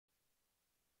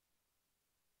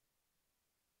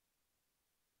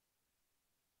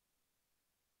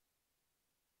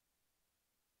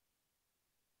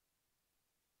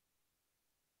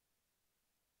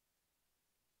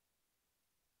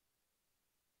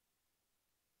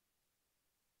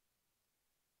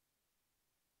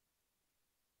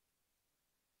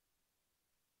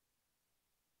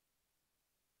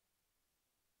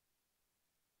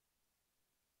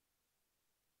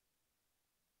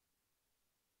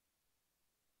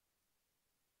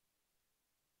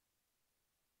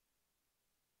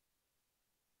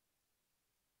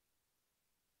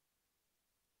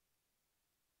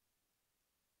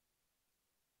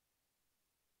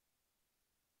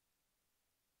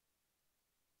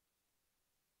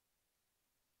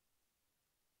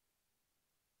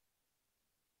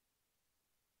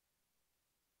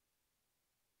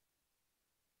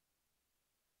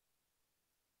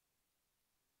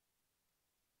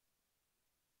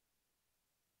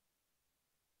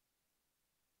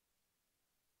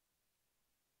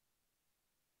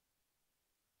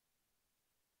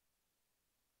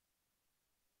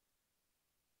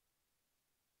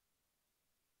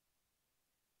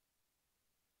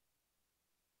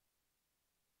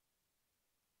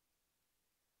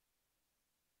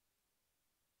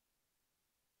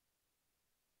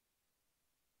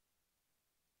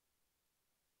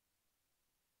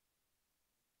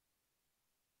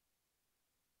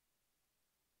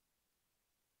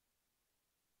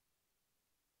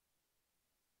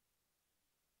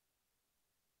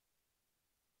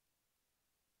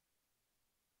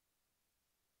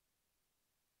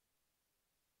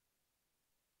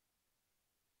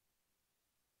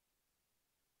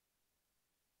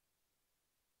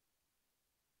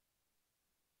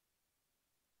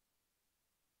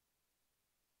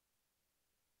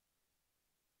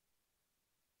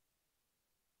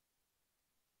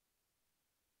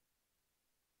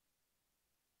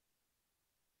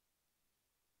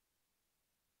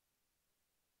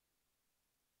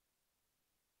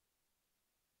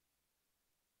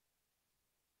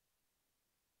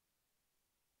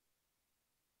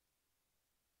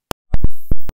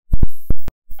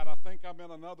think I'm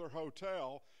in another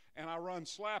hotel, and I run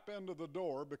slap into the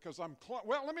door because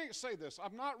well, let me say this.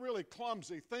 I'm not really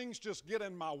clumsy. Things just get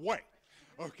in my way,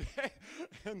 okay?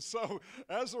 And so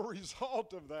as a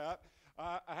result of that,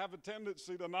 I have a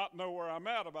tendency to not know where I'm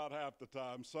at about half the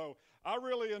time. So I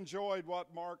really enjoyed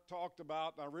what Mark talked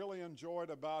about, and I really enjoyed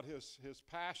about his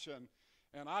passion.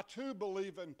 And I too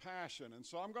believe in passion. And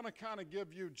so I'm going to kind of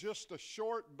give you just a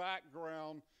short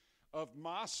background of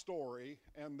my story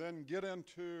and then get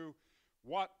into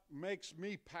what makes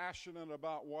me passionate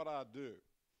about what I do.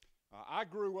 I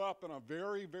grew up in a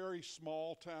very, very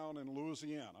small town in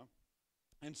Louisiana.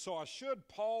 And so I should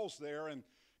pause there and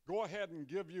go ahead and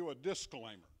give you a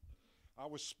disclaimer. I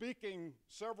was speaking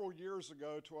several years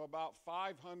ago to about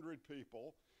 500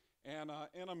 people and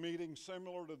in a meeting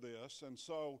similar to this. And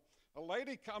so a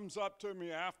lady comes up to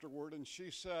me afterward and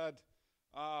she said,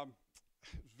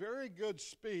 very good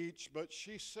speech, but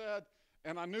she said,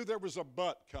 and I knew there was a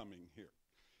but coming here.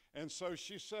 And so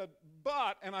she said,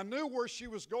 but, and I knew where she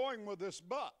was going with this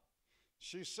but.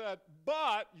 She said,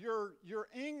 but your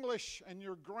English and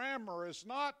your grammar is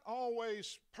not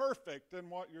always perfect in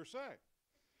what you're saying.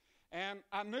 And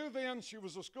I knew then she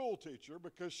was a school teacher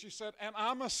because she said, and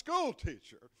I'm a school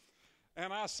teacher.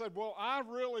 And I said, well, I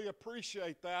really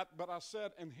appreciate that, but I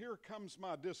said, and here comes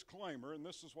my disclaimer, and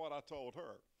this is what I told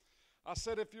her. I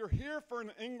said, if you're here for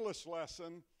an English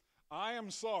lesson, I am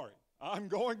sorry. I'm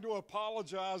going to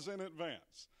apologize in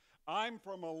advance. I'm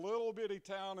from a little bitty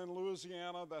town in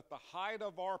Louisiana that the height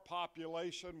of our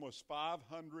population was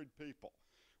 500 people.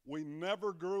 We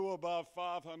never grew above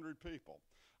 500 people.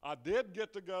 I did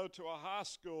get to go to a high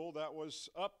school that was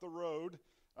up the road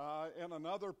in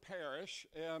another parish,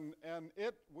 and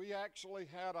we actually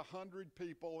had 100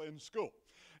 people in school.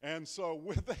 And so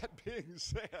with that being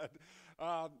said,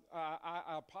 I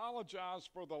apologize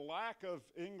for the lack of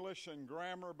English and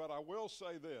grammar, but I will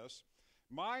say this.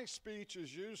 My speech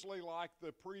is usually like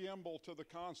the preamble to the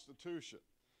Constitution.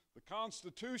 The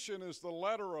Constitution is the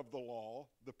letter of the law.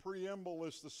 The preamble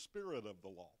is the spirit of the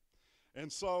law.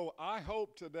 And so I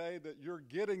hope today that you're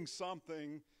getting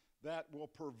something that will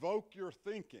provoke your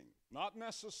thinking. Not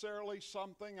necessarily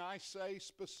something I say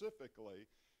specifically,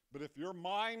 but if your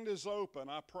mind is open,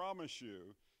 I promise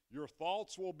you, your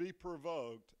thoughts will be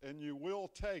provoked and you will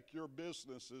take your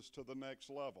businesses to the next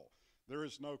level. There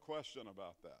is no question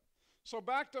about that. So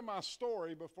back to my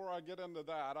story before I get into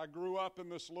that. I grew up in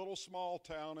this little small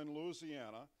town in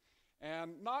Louisiana,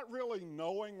 and not really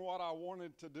knowing what I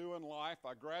wanted to do in life,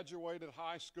 I graduated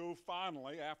high school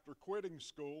finally after quitting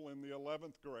school in the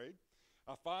 11th grade.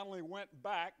 I finally went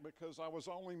back because I was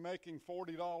only making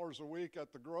 $40 a week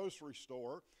at the grocery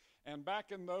store. And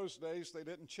back in those days, they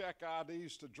didn't check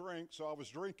IDs to drink, so I was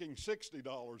drinking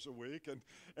 $60 a week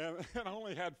and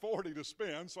only had $40 to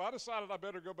spend. So I decided I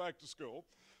better go back to school.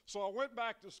 So I went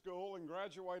back to school and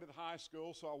graduated high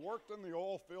school. So I worked in the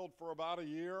oil field for about a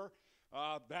year.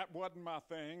 That wasn't my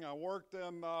thing. I worked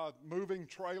in moving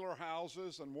trailer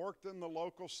houses and worked in the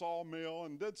local sawmill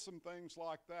and did some things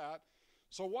like that.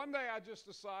 So one day I just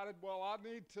decided, well, I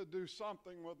need to do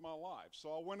something with my life. So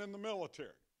I went in the military.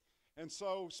 And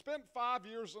so spent 5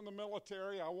 years in the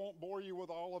military. I won't bore you with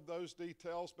all of those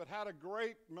details, but had a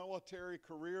great military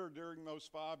career during those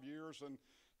 5 years and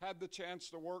had the chance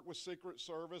to work with Secret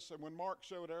Service. And when Mark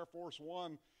showed Air Force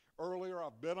One earlier,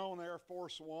 I've been on Air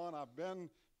Force One. I've been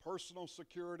personal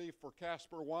security for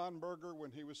Caspar Weinberger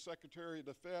when he was Secretary of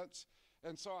Defense.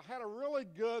 And so I had a really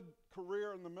good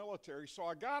career in the military. So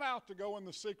I got out to go in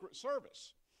the Secret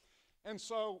Service. And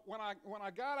so when I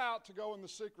got out to go in the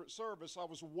Secret Service, I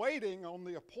was waiting on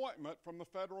the appointment from the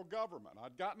federal government.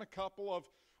 I'd gotten a couple of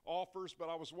offers, but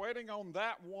I was waiting on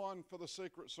that one for the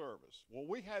Secret Service. Well,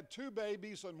 we had 2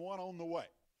 babies and one on the way.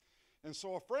 And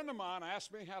so a friend of mine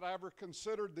asked me had I ever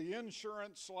considered the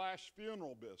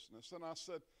insurance/funeral business. And I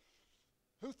said,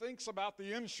 who thinks about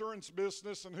the insurance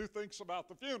business and who thinks about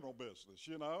the funeral business,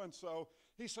 you know? And so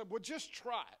he said, well, just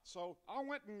try it. So I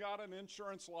went and got an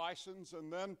insurance license,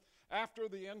 and then after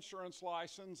the insurance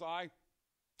license, I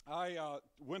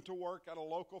went to work at a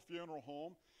local funeral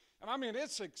home. And I mean,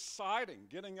 it's exciting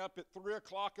getting up at 3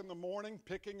 o'clock in the morning,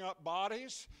 picking up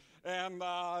bodies and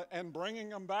bringing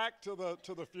them back to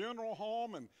the funeral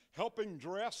home and helping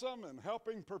dress them and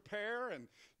helping prepare and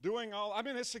doing all. I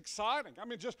mean, it's exciting. I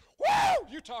mean, just, woo!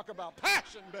 You talk about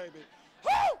passion, baby.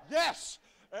 Woo! Yes!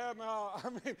 And I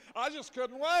mean, I just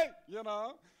couldn't wait, you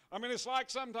know. I mean, it's like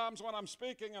sometimes when I'm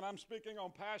speaking and I'm speaking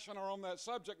on passion or on that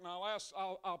subject, and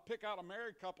I'll pick out a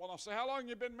married couple and I'll say, how long have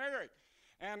you been married?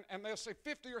 And they'll say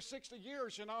 50 or 60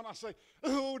 years, you know, and I say,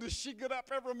 oh, does she get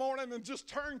up every morning and just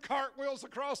turn cartwheels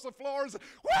across the floor and say,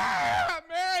 wow, I'm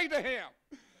married to him.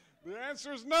 The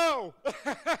answer is no.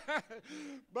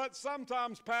 But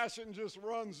sometimes passion just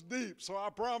runs deep. So I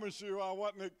promise you I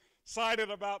wasn't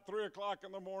excited about 3 o'clock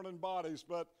in the morning bodies.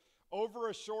 But over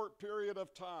a short period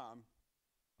of time,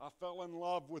 I fell in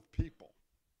love with people.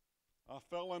 I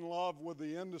fell in love with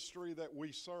the industry that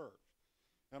we serve.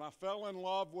 And I fell in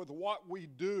love with what we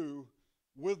do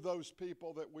with those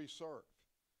people that we serve.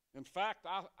 In fact,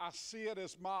 I see it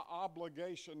as my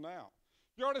obligation now.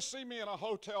 You ought to see me in a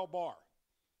hotel bar.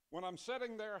 When I'm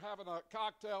sitting there having a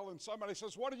cocktail and somebody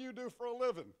says, "What do you do for a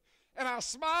living?" And I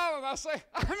smile and I say,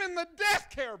 "I'm in the death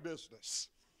care business."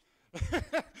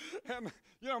 And,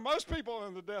 you know, most people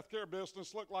in the death care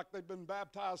business look like they've been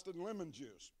baptized in lemon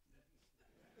juice.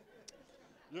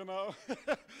 You know,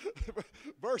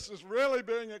 versus really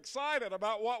being excited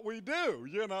about what we do,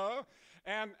 you know.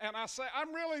 And I say,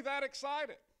 I'm really that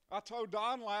excited. I told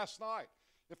Don last night,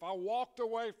 if I walked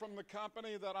away from the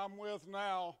company that I'm with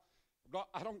now,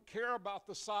 I don't care about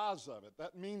the size of it.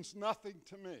 That means nothing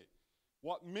to me.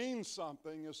 What means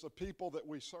something is the people that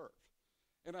we serve.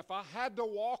 And if I had to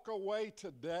walk away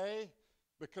today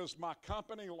because my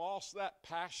company lost that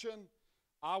passion,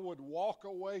 I would walk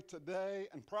away today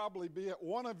and probably be at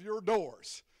one of your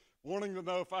doors wanting to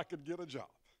know if I could get a job.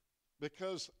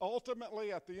 Because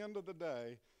ultimately, at the end of the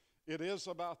day, it is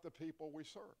about the people we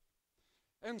serve.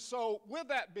 And so, with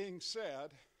that being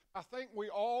said, I think we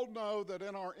all know that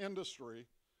in our industry,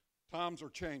 times are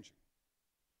changing.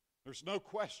 There's no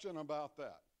question about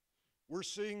that. We're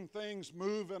seeing things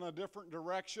move in a different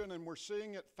direction, and we're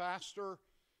seeing it faster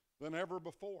than ever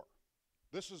before.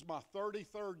 This is my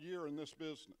 33rd year in this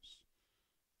business.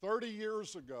 30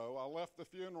 years ago, I left the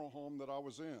funeral home that I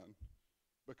was in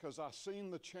because I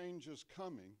seen the changes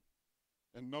coming,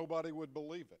 and nobody would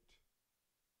believe it.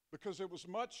 Because it was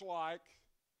much like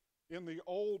in the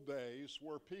old days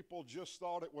where people just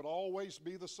thought it would always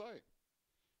be the same.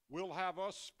 We'll have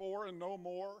us four and no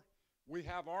more. We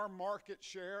have our market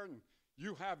share, and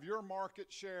you have your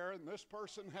market share, and this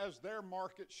person has their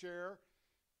market share.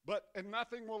 And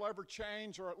nothing will ever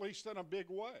change, or at least in a big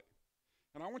way.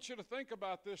 And I want you to think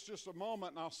about this just a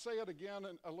moment, and I'll say it again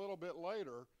a little bit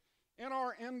later. In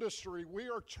our industry, we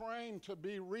are trained to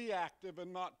be reactive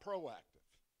and not proactive.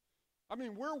 I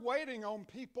mean, we're waiting on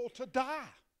people to die.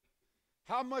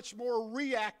 How much more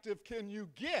reactive can you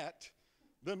get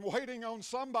than waiting on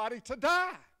somebody to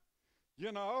die?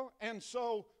 You know, and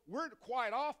so we're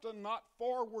quite often not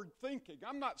forward thinking.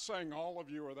 I'm not saying all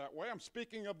of you are that way. I'm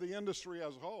speaking of the industry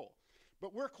as a whole.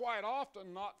 But we're quite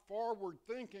often not forward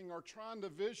thinking or trying to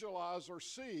visualize or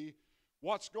see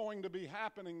what's going to be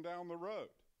happening down the road.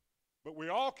 But we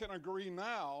all can agree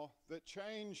now that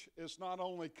change is not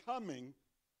only coming,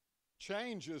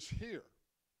 change is here.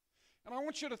 And I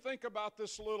want you to think about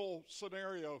this little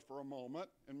scenario for a moment,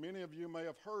 and many of you may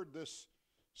have heard this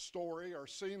story or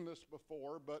seen this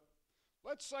before, but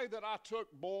let's say that I took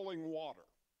boiling water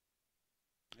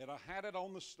and I had it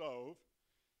on the stove,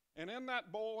 and in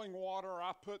that boiling water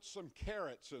I put some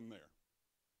carrots in there.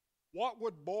 What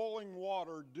would boiling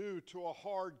water do to a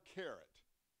hard carrot?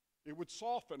 It would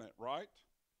soften it, right?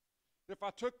 If I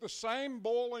took the same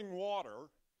boiling water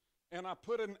and I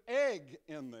put an egg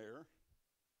in there,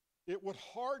 it would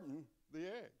harden the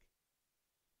egg.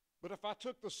 But if I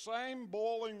took the same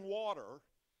boiling water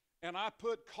and I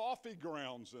put coffee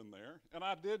grounds in there, and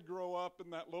I did grow up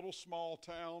in that little small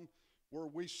town where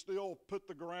we still put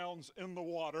the grounds in the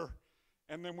water,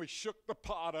 and then we shook the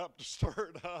pot up to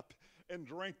stir it up and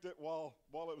drank it while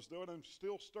it was doing it, and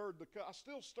still stirred the cup. I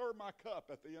still stir my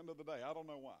cup at the end of the day. I don't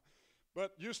know why.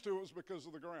 But used to it was because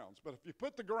of the grounds. But if you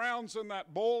put the grounds in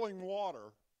that boiling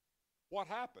water, what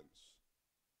happens?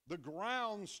 The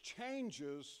grounds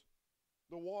changes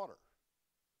the water.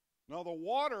 Now the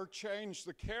water changed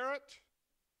the carrot,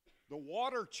 the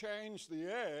water changed the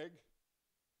egg,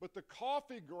 but the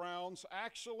coffee grounds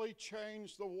actually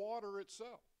changed the water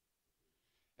itself.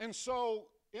 And so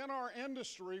in our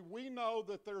industry, we know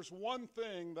that there's one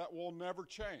thing that will never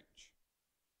change,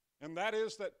 and that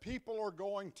is that people are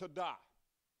going to die.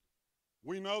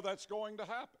 We know that's going to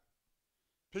happen.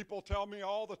 People tell me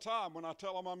all the time when I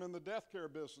tell them I'm in the death care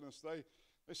business, they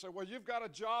say, well, you've got a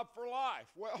job for life.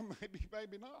 Well,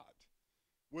 maybe not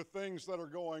with things that are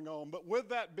going on. But with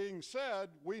that being said,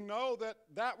 we know that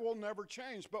that will never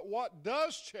change. But what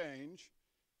does change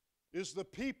is the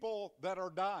people that are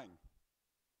dying.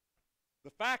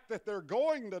 The fact that they're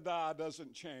going to die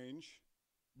doesn't change,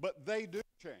 but they do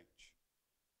change.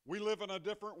 We live in a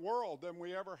different world than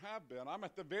we ever have been. I'm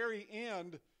at the very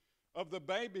end of the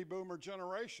baby boomer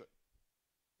generation.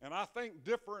 And I think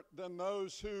different than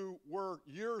those who were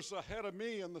years ahead of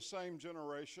me in the same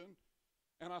generation.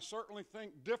 and I certainly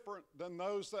think different than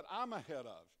those that I'm ahead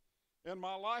of in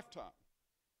my lifetime.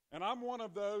 And I'm one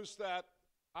of those that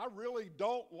I really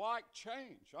don't like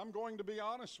change. I'm going to be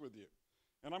honest with you.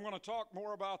 And I'm going to talk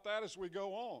more about that as we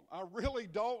go on. I really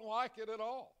don't like it at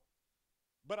all.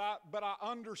 But I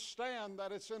understand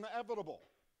that it's inevitable.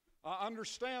 I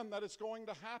understand that it's going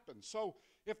to happen. So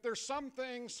if there's some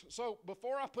things, so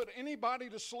before I put anybody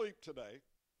to sleep today,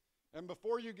 and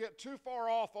before you get too far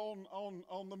off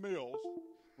on the mills,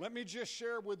 let me just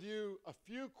share with you a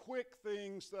few quick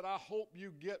things that I hope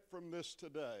you get from this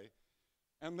today,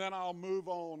 and then I'll move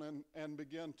on and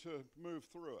begin to move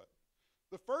through it.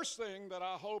 The first thing that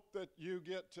I hope that you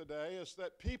get today is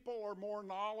that people are more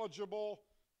knowledgeable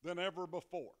than ever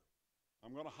before.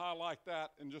 I'm going to highlight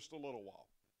that in just a little while.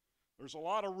 There's a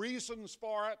lot of reasons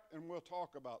for it, and we'll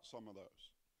talk about some of those.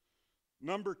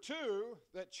 Number two,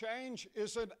 that change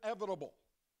is inevitable.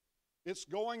 It's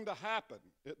going to happen.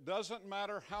 It doesn't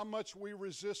matter how much we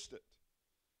resist it.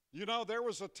 You know, there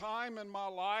was a time in my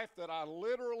life that I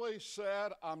literally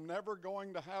said, I'm never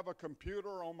going to have a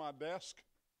computer on my desk.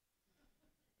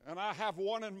 And I have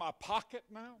one in my pocket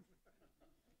now.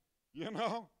 You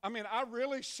know, I mean, I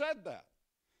really said that.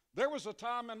 There was a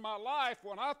time in my life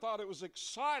when I thought it was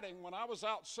exciting when I was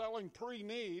out selling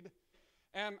pre-need,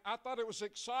 and I thought it was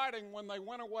exciting when they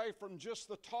went away from just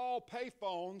the tall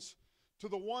payphones to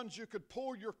the ones you could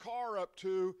pull your car up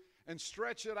to and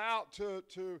stretch it out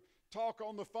to talk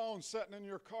on the phone sitting in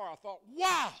your car. I thought,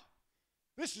 wow,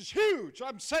 this is huge.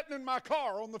 I'm sitting in my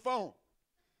car on the phone.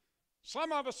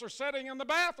 Some of us are sitting in the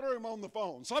bathroom on the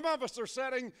phone. Some of us are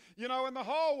sitting, you know, in the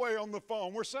hallway on the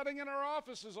phone. We're sitting in our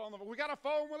offices on the phone. We got a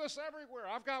phone with us everywhere.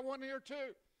 I've got one here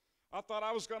too. I thought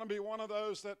I was going to be one of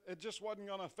those that it just wasn't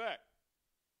going to affect.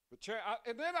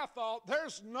 And then I thought,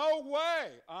 there's no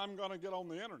way I'm going to get on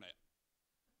the internet.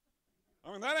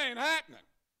 I mean, that ain't happening.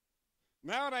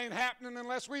 Now it ain't happening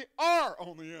unless we are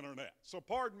on the internet. So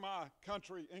pardon my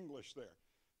country English there.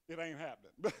 It ain't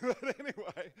happening. But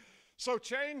anyway, so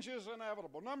change is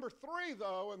inevitable. Number three,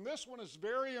 though, and this one is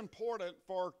very important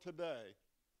for today,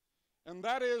 and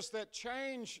that is that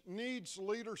change needs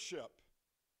leadership.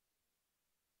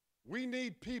 We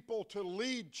need people to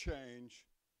lead change,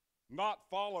 not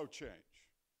follow change.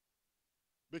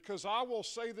 Because I will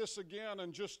say this again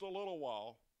in just a little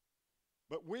while,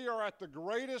 but we are at the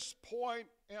greatest point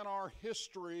in our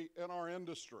history, in our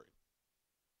industry,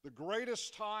 the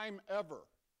greatest time ever,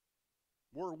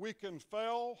 where we can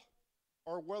fail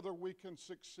or whether we can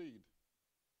succeed.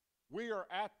 We are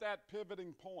at that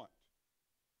pivoting point.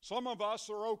 Some of us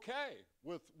are okay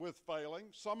with failing.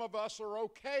 Some of us are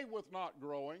okay with not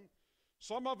growing.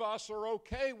 Some of us are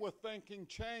okay with thinking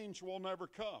change will never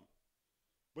come.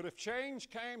 But if change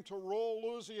came to rural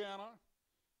Louisiana,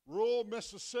 rural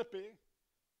Mississippi,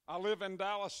 I live in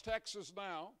Dallas, Texas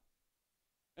now,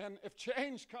 and if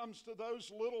change comes to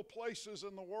those little places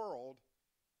in the world,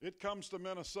 it comes to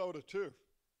Minnesota too.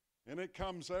 And it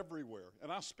comes everywhere.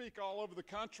 And I speak all over the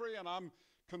country, and I'm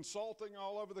consulting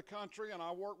all over the country, and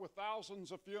I work with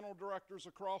thousands of funeral directors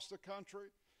across the country.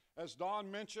 As Don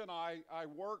mentioned, I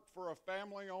worked for a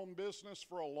family-owned business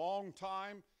for a long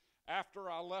time. After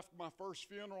I left my first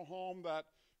funeral home, that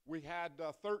we had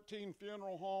 13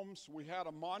 funeral homes. We had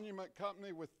a monument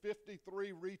company with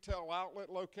 53 retail outlet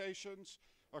locations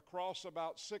across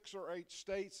about 6 or 8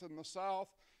 states in the South.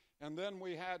 And then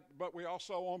we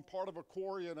also owned part of a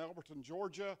quarry in Elberton,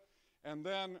 Georgia. And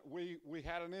then we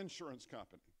had an insurance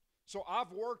company. So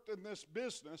I've worked in this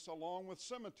business along with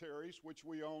cemeteries, which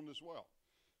we owned as well.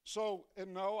 So,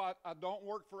 and no, I don't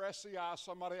work for SCI.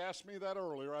 Somebody asked me that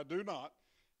earlier. I do not.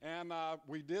 And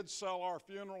we did sell our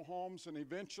funeral homes, and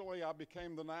eventually I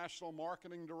became the national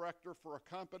marketing director for a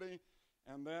company.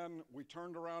 And then we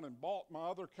turned around and bought my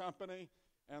other company.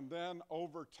 And then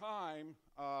over time,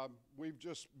 we've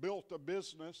just built a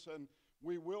business, and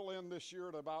we will end this year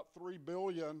at about $3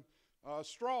 billion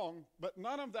strong. But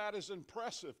none of that is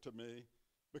impressive to me,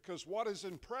 because what is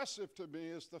impressive to me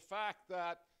is the fact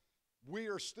that we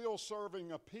are still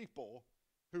serving a people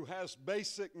who has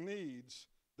basic needs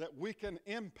that we can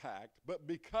impact. But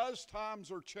because times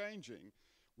are changing,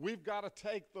 we've got to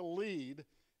take the lead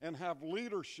and have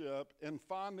leadership in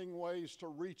finding ways to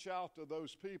reach out to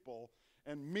those people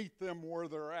and meet them where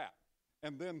they're at,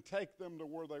 and then take them to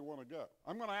where they want to go.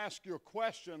 I'm going to ask you a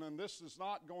question, and this is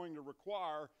not going to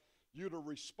require you to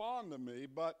respond to me,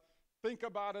 but think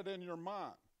about it in your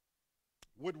mind.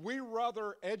 Would we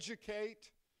rather educate?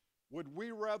 Would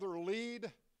we rather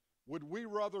lead? Would we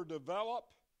rather develop?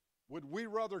 Would we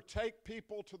rather take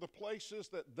people to the places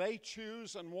that they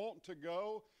choose and want to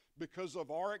go because of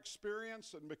our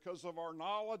experience and because of our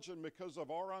knowledge and because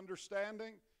of our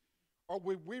understanding? or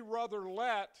would we rather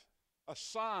let a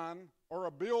sign or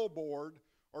a billboard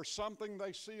or something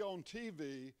they see on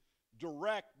TV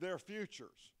direct their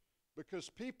futures? Because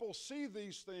people see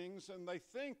these things and they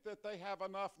think that they have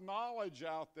enough knowledge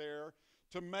out there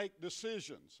to make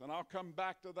decisions. And I'll come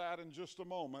back to that in just a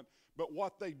moment. But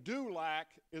what they do lack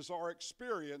is our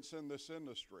experience in this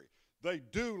industry. They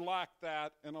do lack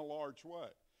that in a large way.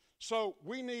 So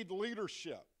we need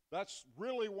leadership. That's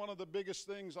really one of the biggest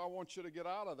things I want you to get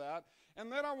out of that.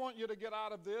 And then I want you to get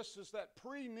out of this is that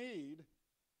pre-need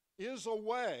is a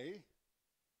way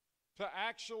to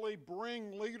actually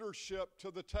bring leadership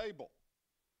to the table.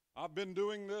 I've been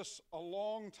doing this a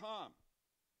long time,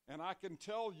 and I can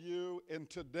tell you in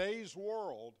today's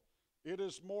world, it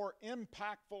is more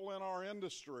impactful in our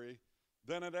industry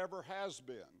than it ever has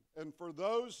been. And for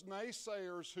those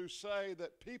naysayers who say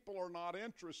that people are not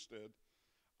interested,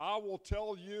 I will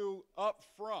tell you up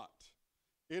front,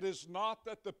 it is not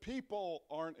that the people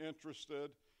aren't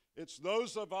interested, it's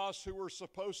those of us who are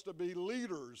supposed to be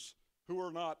leaders who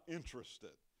are not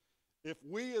interested. If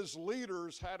we as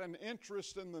leaders had an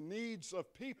interest in the needs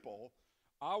of people,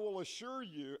 I will assure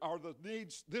you, or the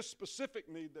needs, this specific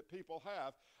need that people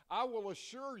have, I will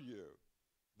assure you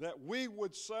that we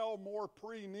would sell more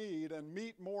pre-need and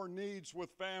meet more needs with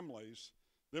families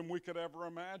than we could ever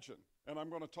imagine. And I'm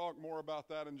going to talk more about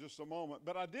that in just a moment.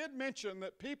 But I did mention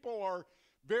that people are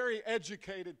very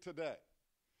educated today.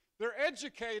 They're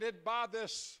educated by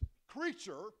this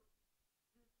creature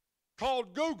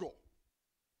called Google.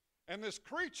 And this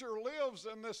creature lives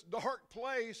in this dark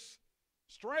place,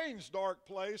 strange dark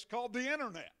place called the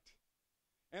internet.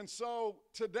 And so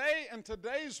today, in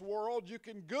today's world, you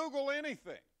can Google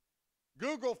anything.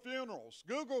 Google funerals,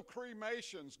 Google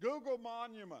cremations, Google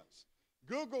monuments,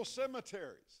 Google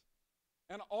cemeteries,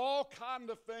 and all kind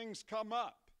of things come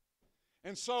up.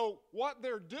 And so what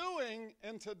they're doing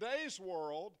in today's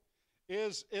world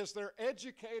is they're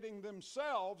educating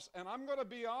themselves, and I'm going to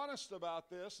be honest about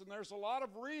this, and there's a lot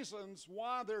of reasons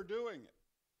why they're doing it.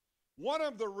 One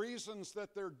of the reasons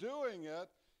that they're doing it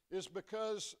is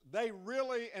because they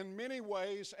really, in many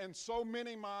ways and so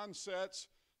many mindsets,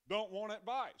 don't want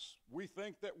advice. We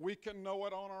think that we can know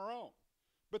it on our own.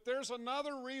 But there's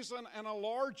another reason and a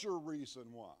larger reason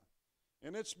why.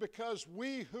 And it's because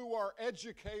we who are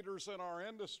educators in our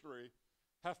industry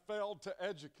have failed to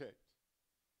educate.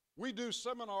 We do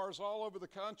seminars all over the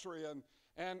country,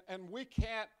 and we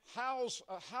can't house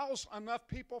enough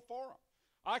people for them.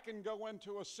 I can go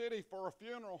into a city for a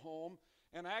funeral home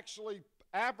and actually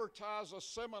advertise a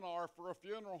seminar for a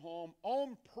funeral home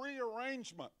on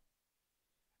pre-arrangement.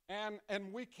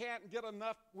 And we can't get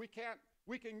enough, we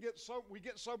get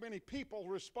so many people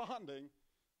responding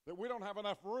that we don't have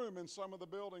enough room in some of the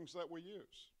buildings that we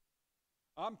use.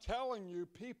 I'm telling you,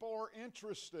 people are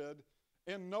interested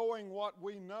in knowing what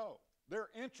we know. They're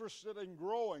interested in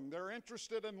growing. They're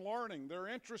interested in learning. They're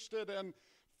interested in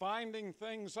finding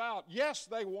things out. Yes,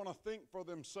 they want to think for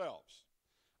themselves.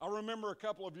 I remember a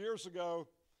couple of years ago,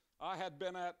 I had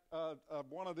been at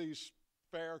one of these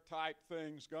fair-type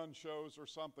things, gun shows or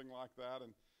something like that,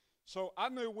 and so I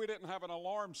knew we didn't have an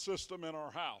alarm system in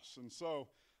our house, and so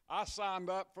I signed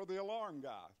up for the alarm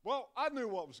guy. Well, I knew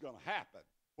what was going to happen.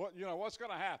 What's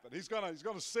going to happen? He's going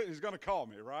to call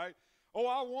me, right? Oh,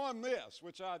 I won this,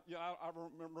 which I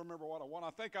remember what I won.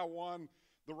 I think I won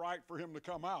the right for him to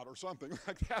come out or something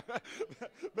like that.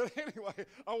 But anyway,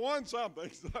 I won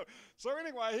something. So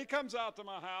anyway, he comes out to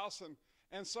my house,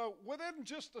 and so within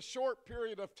just a short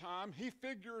period of time, he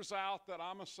figures out that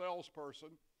I'm a salesperson.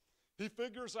 He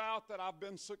figures out that I've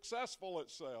been successful at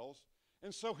sales,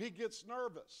 and so he gets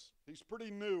nervous. He's pretty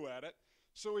new at it,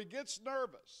 so he gets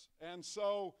nervous. And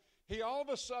so he all of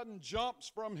a sudden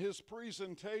jumps from his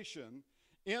presentation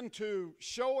into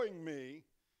showing me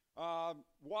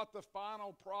what the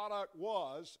final product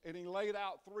was, and he laid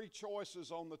out 3 choices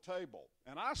on the table.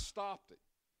 And I stopped him.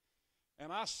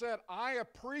 And I said, I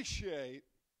appreciate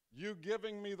you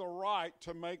giving me the right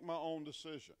to make my own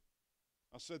decision.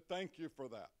 I said, thank you for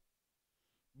that.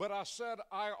 But I said,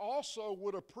 I also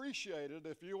would appreciate it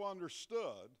if you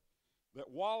understood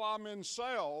that while I'm in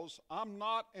sales, I'm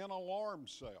not in alarm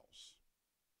sales.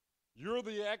 You're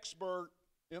the expert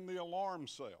in the alarm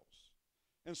sales.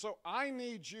 And so I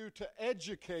need you to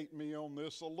educate me on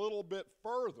this a little bit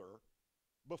further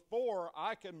before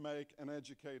I can make an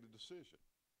educated decision.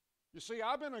 You see,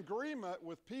 I'm in agreement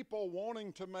with people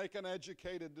wanting to make an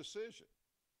educated decision.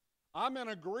 I'm in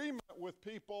agreement with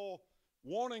people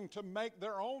wanting to make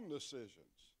their own decisions.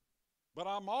 But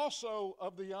I'm also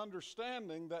of the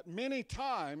understanding that many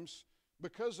times,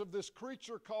 because of this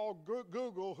creature called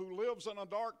Google who lives in a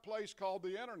dark place called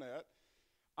the internet,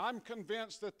 I'm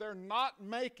convinced that they're not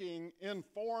making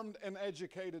informed and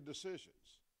educated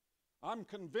decisions. I'm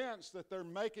convinced that they're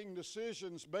making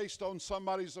decisions based on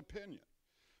somebody's opinion.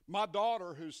 My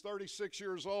daughter, who's 36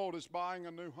 years old, is buying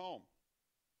a new home.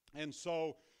 And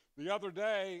so the other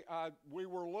day, we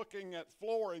were looking at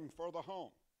flooring for the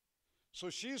home. So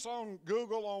she's on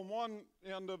Google on one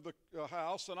end of the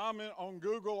house, and I'm on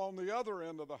Google on the other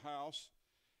end of the house.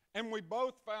 And we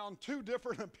both found two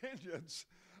different opinions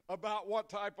about what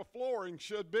type of flooring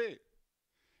should be.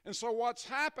 And so what's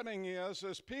happening is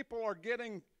people are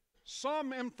getting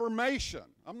some information.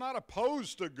 I'm not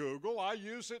opposed to Google. I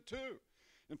use it too.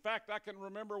 In fact, I can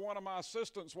remember one of my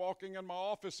assistants walking in my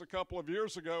office a couple of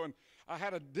years ago, and I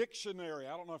had a dictionary.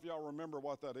 I don't know if y'all remember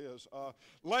what that is,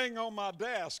 laying on my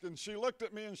desk. And she looked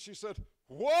at me and she said,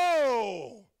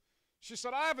 "Whoa!" She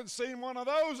said, "I haven't seen one of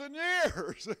those in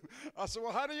years." I said,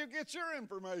 "Well, how do you get your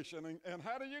information? And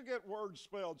how do you get words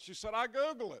spelled?" She said, "I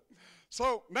Google it."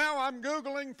 So now I'm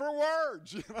Googling for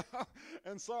words, you know.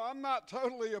 And so I'm not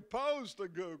totally opposed to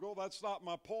Google. That's not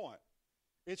my point.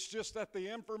 It's just that the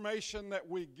information that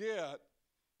we get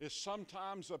is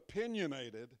sometimes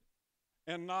opinionated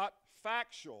and not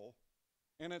factual,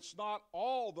 and it's not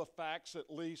all the facts,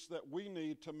 at least, that we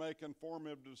need to make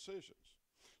informative decisions.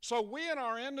 So we in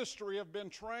our industry have been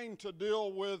trained to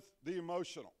deal with the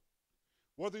emotional.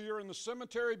 Whether you're in the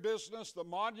cemetery business, the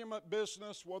monument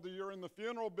business, whether you're in the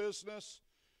funeral business,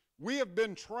 we have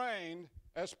been trained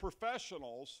as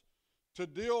professionals to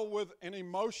deal with an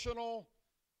emotional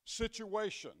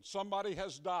situation. Somebody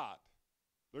has died.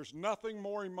 There's nothing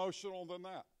more emotional than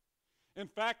that. In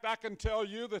fact, I can tell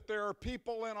you that there are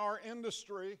people in our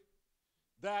industry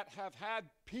that have had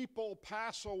people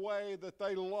pass away that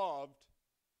they loved,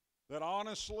 that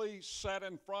honestly sat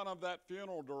in front of that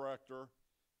funeral director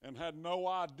and had no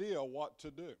idea what to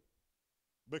do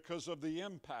because of the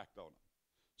impact on it.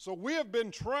 So we have been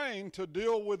trained to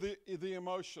deal with the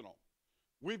emotional.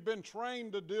 We've been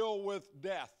trained to deal with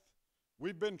death.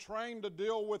 We've been trained to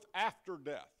deal with after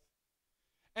death.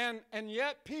 And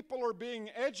yet people are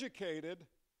being educated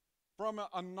from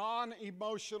a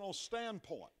non-emotional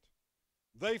standpoint.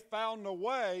 They found a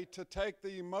way to take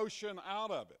the emotion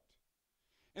out of it.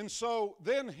 And so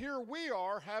then here we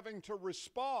are having to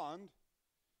respond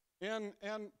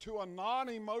to a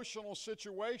non-emotional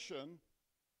situation,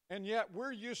 and yet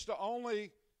we're used to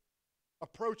only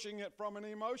approaching it from an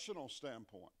emotional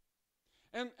standpoint.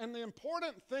 And the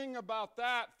important thing about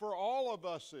that for all of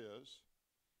us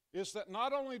is that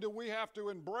not only do we have to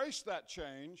embrace that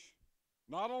change,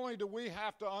 not only do we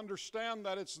have to understand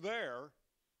that it's there,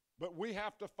 but we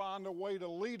have to find a way to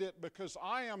lead it, because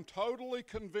I am totally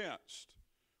convinced,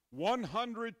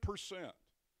 100%,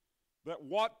 that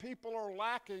what people are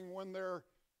lacking when they're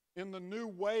in the new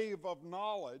wave of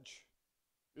knowledge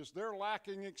is they're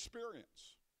lacking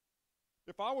experience.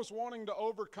 If I was wanting to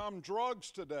overcome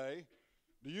drugs today,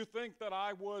 do you think that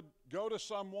I would go to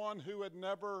someone who had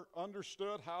never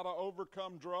understood how to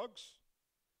overcome drugs?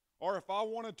 Or if I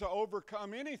wanted to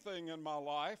overcome anything in my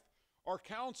life or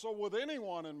counsel with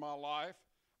anyone in my life,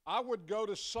 I would go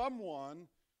to someone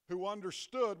who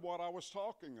understood what I was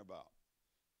talking about,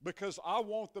 because I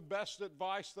want the best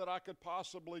advice that I could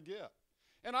possibly get.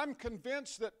 And I'm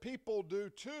convinced that people do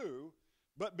too,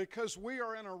 but because we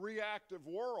are in a reactive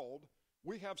world,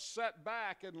 we have sat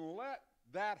back and let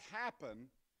that happen,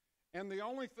 and the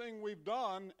only thing we've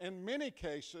done in many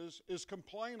cases is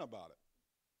complain about it.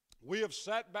 We have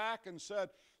sat back and said,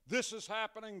 this is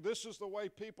happening, this is the way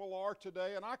people are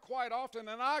today, and I quite often,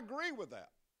 and I agree with that.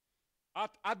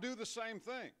 I do the same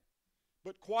thing.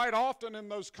 But quite often in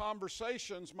those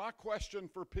conversations, my question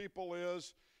for people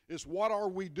is what are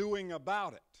we doing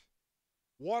about it?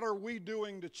 What are we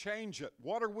doing to change it?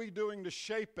 What are we doing to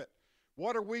shape it?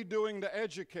 What are we doing to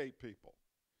educate people?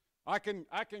 I can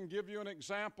give you an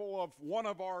example of one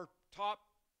of our top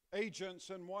agents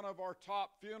in one of our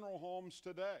top funeral homes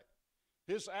today.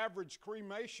 His average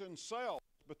cremation sells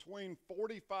between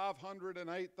 $4,500 and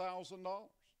 $8,000.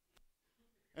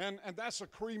 And that's a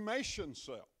cremation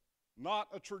sale, not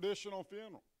a traditional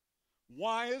funeral.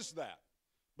 Why is that?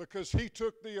 Because he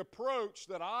took the approach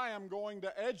that I am going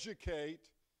to educate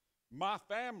my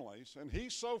families, and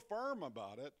he's so firm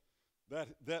about it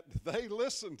that they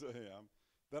listen to him,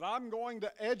 that I'm going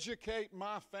to educate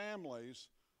my families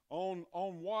on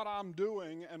what I'm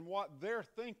doing and what they're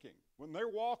thinking. When they're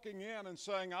walking in and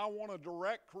saying, I want a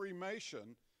direct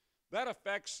cremation, that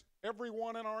affects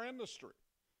everyone in our industry.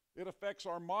 It affects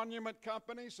our monument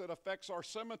companies, it affects our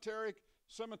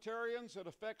cemeterians, it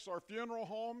affects our funeral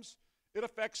homes, it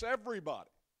affects everybody.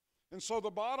 And so the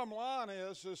bottom line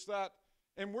is that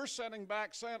And we're sitting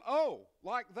back saying, oh,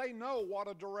 like they know what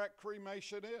a direct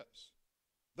cremation is.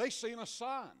 They seen a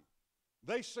sign.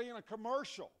 They seen a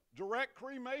commercial. Direct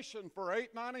cremation for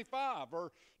 $8.95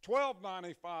 or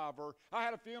 $12.95. Or I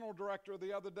had a funeral director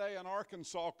the other day in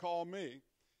Arkansas call me.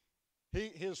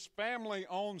 His family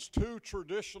owns 2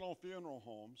 traditional funeral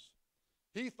homes.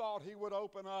 He thought he would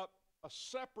open up a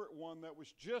separate one that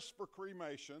was just for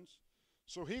cremations.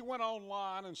 So he went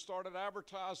online and started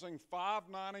advertising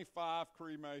 $5.95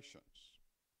 cremations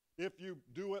if you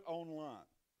do it online.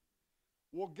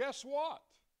 Well, guess what?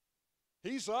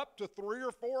 He's up to 300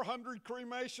 or 400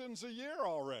 cremations a year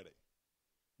already.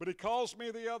 But he calls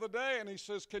me the other day and he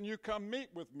says, can you come meet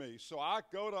with me? So I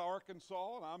go to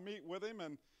Arkansas and I meet with him,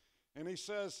 and he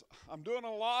says, I'm doing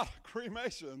a lot of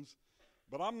cremations,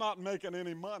 but I'm not making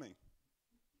any money.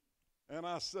 And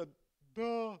I said,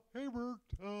 hey, Bert,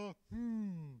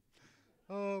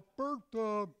 Bert,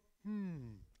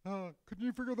 could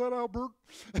you figure that out, Bert?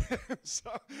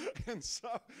 and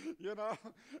so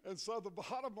the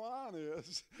bottom line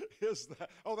is that,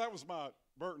 oh, that was my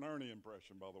Bert and Ernie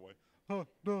impression, by the way. Hey,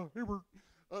 Bert.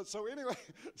 So anyway,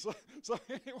 it's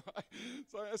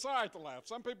all right to laugh.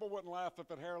 Some people wouldn't laugh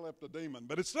if it hair-lipped a demon,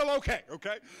 but it's still okay.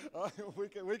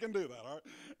 We can do that, all right?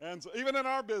 And so even in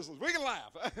our business, we can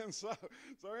laugh. And so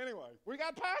anyway, we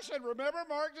got passion. Remember,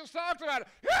 Mark just talked about it.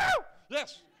 Woo!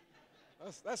 Yes.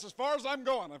 That's as far as I'm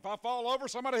going. If I fall over,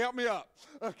 somebody help me up.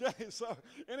 Okay. So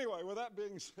anyway, with that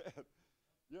being said,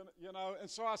 and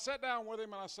so I sat down with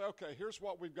him and I said, okay, here's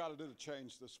what we've got to do to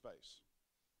change this space,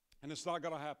 and it's not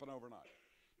going to happen overnight.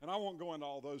 And I won't go into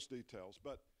all those details,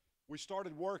 but we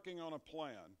started working on a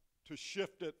plan to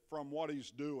shift it from what he's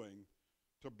doing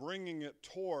to bringing it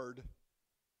toward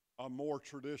a more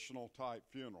traditional type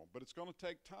funeral. But it's going to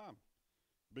take time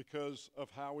because of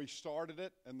how he started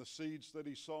it and the seeds that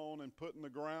he's sown and put in the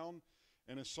ground,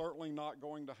 and it's certainly not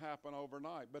going to happen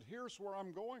overnight. But here's where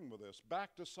I'm going with this,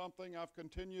 back to something I've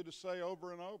continued to say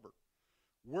over and over.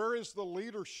 Where is the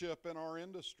leadership in our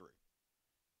industry?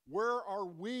 Where are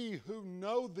we who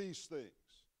know these things?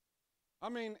 I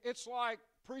mean, it's like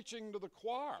preaching to the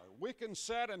choir. We can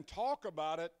sit and talk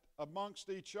about it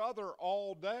amongst each other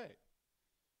all day.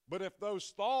 But if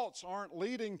those thoughts aren't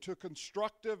leading to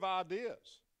constructive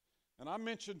ideas, and I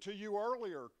mentioned to you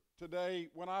earlier today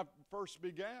when I first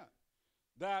began,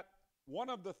 that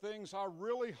one of the things I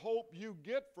really hope you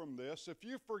get from this, if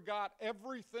you forgot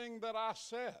everything that I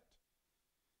said,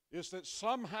 is that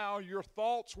somehow your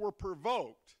thoughts were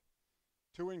provoked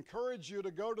to encourage you to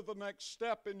go to the next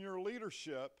step in your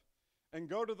leadership and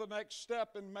go to the next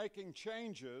step in making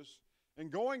changes, and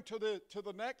going to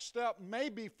the next step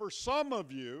maybe for some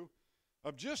of you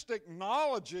of just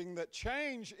acknowledging that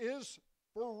change is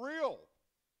for real.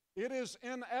 It is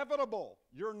inevitable.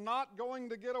 You're not going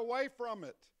to get away from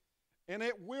it, and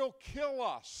it will kill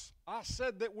us. I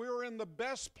said that we're in the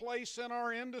best place in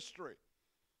our industry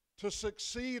to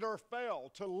succeed or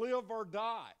fail, to live or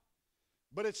die.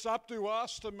 But it's up to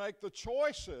us to make the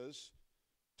choices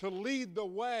to lead the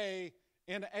way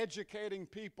in educating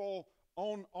people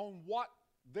on what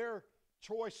their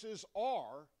choices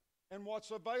are and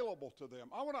what's available to them.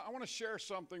 I want to share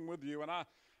something with you, and I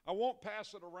won't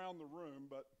pass it around the room,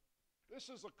 but this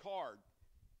is a card.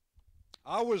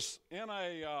 I was at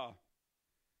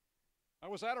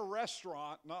a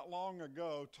restaurant not long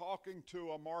ago talking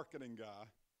to a marketing guy,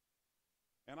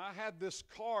 and I had this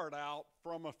card out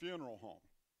from a funeral home.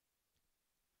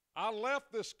 I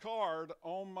left this card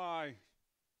on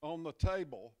the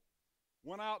table,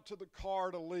 went out to the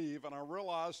car to leave, and I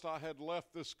realized I had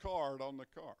left this card on the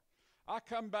car. I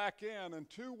come back in, and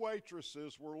 2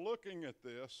 waitresses were looking at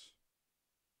this.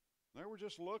 They were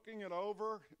just looking it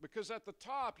over, because at the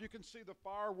top you can see the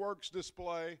fireworks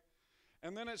display,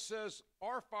 and then it says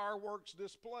our fireworks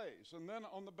displays, and then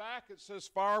on the back it says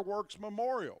fireworks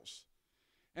memorials.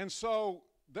 And so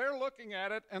they're looking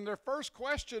at it, and their first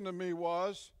question to me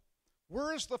was,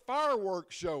 where is the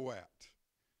fireworks show at?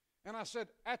 And I said,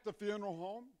 at the funeral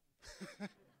home.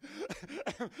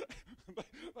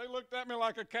 They looked at me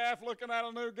like a calf looking at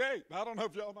a new gate. I don't know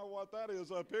if y'all know what that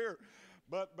is up here,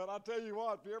 but I'll tell you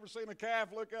what, if you ever seen a calf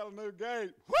look at a new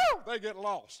gate, whoo, they get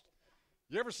lost.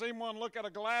 You ever seen one look at a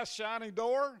glass shiny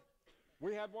door?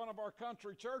 We had one of our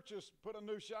country churches put a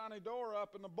new shiny door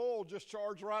up, and the bull just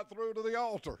charged right through to the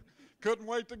altar. Couldn't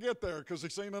wait to get there because he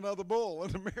seen another bull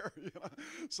in the mirror.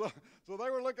 So they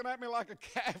were looking at me like a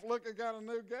calf looking at a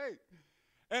new gate.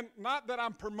 And not that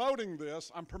I'm promoting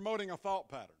this, I'm promoting a thought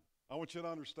pattern. I want you to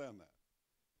understand that.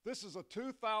 This is a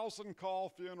 2,000 call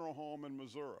funeral home in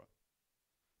Missouri.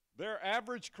 Their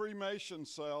average cremation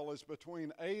sale is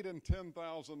between $8,000 and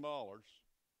 $10,000.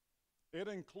 it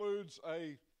includes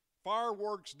a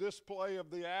fireworks display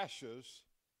of the ashes,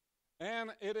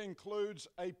 and it includes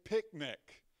a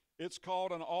picnic. It's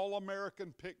called an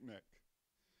all-American picnic.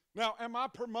 Now, am I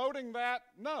promoting that?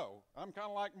 No. I'm kind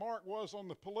of like Mark was on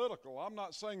the political. I'm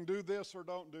not saying do this or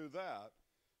don't do that.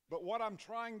 But what I'm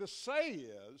trying to say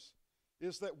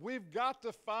is that we've got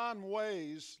to find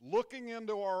ways, looking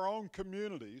into our own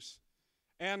communities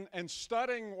and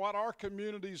studying what our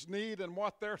communities need and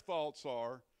what their thoughts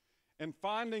are, and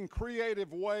finding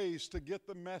creative ways to get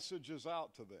the messages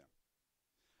out to them.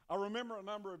 I remember a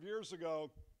number of years ago,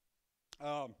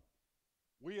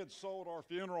 we had sold our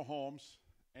funeral homes,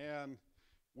 and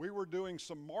we were doing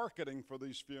some marketing for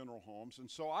these funeral homes. And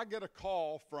so I get a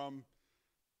call from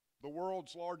the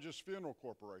world's largest funeral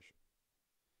corporation.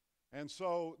 And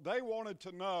so they wanted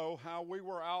to know how we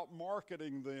were out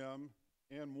marketing them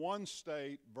in one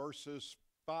state versus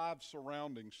 5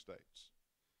 surrounding states.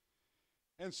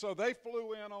 And so they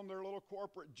flew in on their little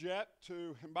corporate jet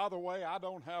to, and by the way, I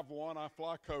don't have one, I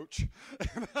fly coach,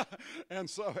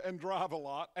 and drive a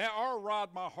lot, or ride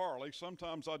my Harley.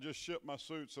 Sometimes I just ship my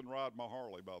suits and ride my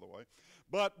Harley, by the way.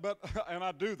 And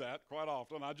I do that quite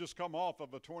often. I just come off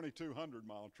of a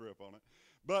 2,200-mile trip on it.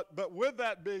 But with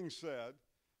that being said,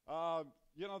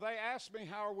 they asked me,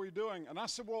 how are we doing? And I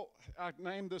said, well, I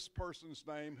named this person's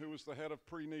name who was the head of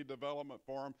pre-need development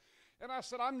for him. And I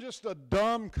said, I'm just a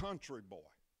dumb country boy.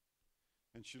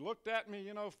 And she looked at me,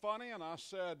 funny, and I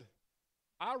said,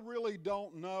 I really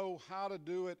don't know how to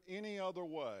do it any other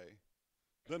way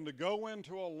than to go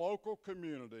into a local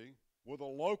community with a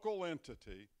local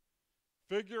entity,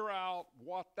 figure out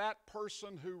what that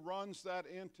person who runs that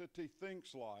entity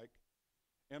thinks like,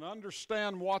 and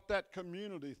understand what that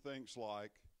community thinks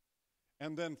like,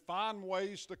 and then find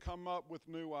ways to come up with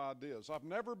new ideas. I've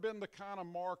never been the kind of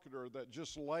marketer that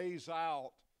just lays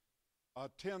out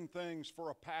 10 things for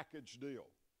a package deal.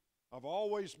 I've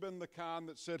always been the kind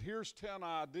that said, here's 10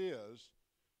 ideas,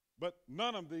 but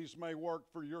none of these may work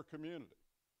for your community.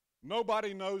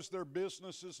 Nobody knows their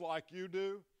businesses like you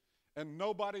do, and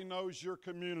nobody knows your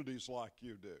communities like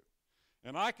you do.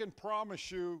 And I can promise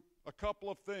you a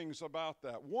couple of things about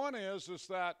that. One is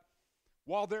that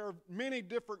while there are many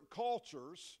different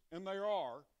cultures, and there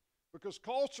are, because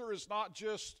culture is not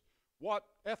just what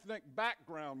ethnic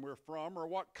background we're from or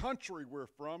what country we're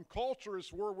from. Culture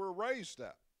is where we're raised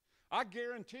at. I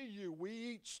guarantee you we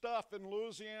eat stuff in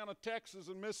Louisiana, Texas,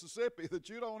 and Mississippi that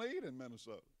you don't eat in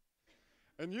Minnesota.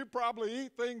 And you probably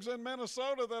eat things in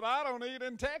Minnesota that I don't eat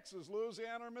in Texas,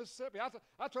 Louisiana, or Mississippi.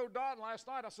 I told Don last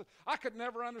night, I said, I could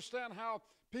never understand how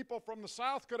people from the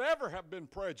South could ever have been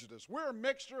prejudiced. We're a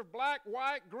mixture of black,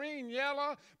 white, green,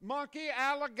 yellow, monkey,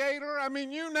 alligator. I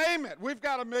mean, you name it. We've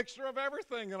got a mixture of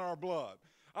everything in our blood.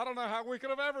 I don't know how we could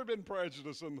have ever been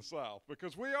prejudiced in the South,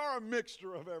 because we are a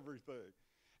mixture of everything.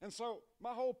 And so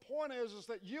my whole point is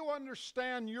that you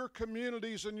understand your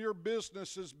communities and your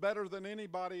businesses better than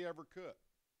anybody ever could.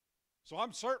 So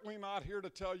I'm certainly not here to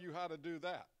tell you how to do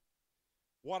that.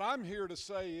 What I'm here to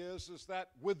say is that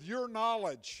with your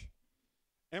knowledge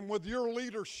and with your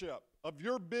leadership of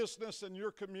your business and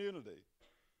your community,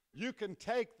 you can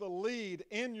take the lead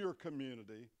in your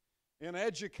community in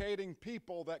educating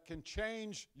people that can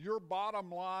change your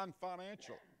bottom line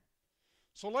financially.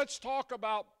 So let's talk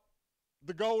about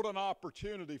the golden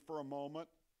opportunity for a moment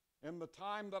in the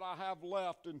time that I have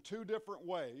left in 2 different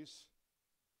ways.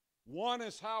 One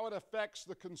is how it affects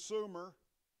the consumer,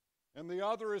 and the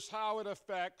other is how it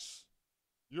affects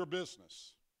your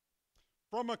business.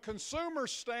 From a consumer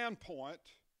standpoint,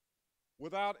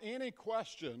 without any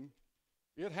question,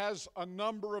 it has a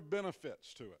number of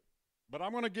benefits to it. But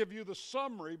I'm going to give you the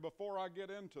summary before I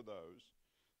get into those.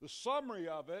 The summary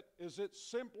of it is it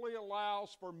simply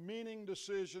allows for meaningful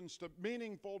decisions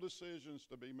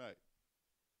to be made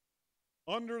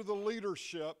under the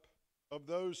leadership of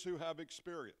those who have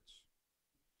experience.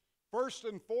 First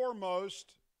and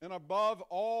foremost, and above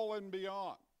all and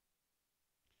beyond,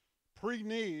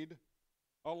 pre-need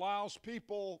allows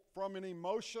people from an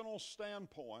emotional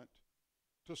standpoint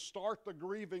to start the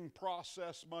grieving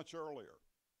process much earlier.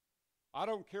 I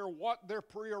don't care what they're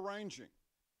prearranging.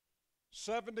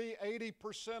 70,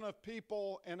 80% of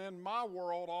people, and in my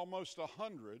world almost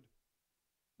 100,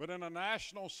 but in a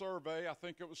national survey, I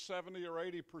think it was 70 or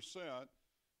 80%,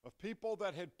 of people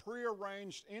that had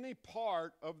prearranged any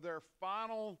part of their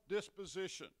final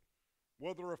disposition,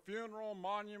 whether a funeral,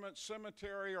 monument,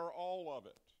 cemetery, or all of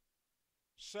it.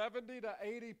 70 to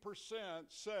 80%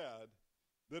 said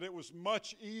that it was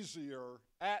much easier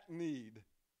at need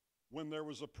when there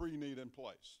was a pre-need in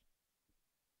place.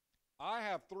 I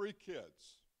have 3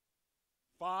 kids,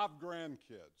 5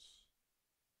 grandkids.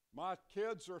 My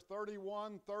kids are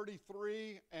 31,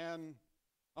 33, and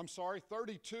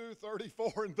 32,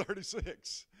 34, and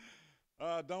 36.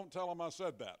 Don't tell them I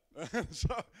said that.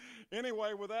 So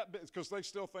anyway, with that, because they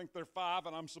still think they're 5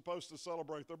 and I'm supposed to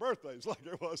celebrate their birthdays like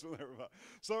it was when they were 5.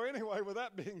 So anyway, with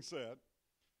that being said,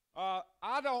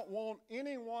 I don't want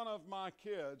any one of my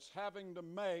kids having to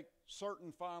make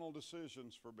certain final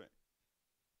decisions for me.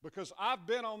 Because I've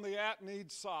been on the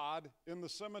at-need side in the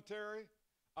cemetery.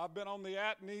 I've been on the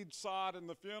at-need side in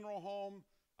the funeral home.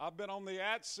 I've been on the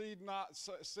at-seat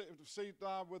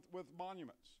with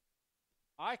monuments.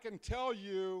 I can tell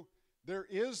you there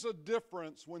is a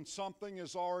difference when something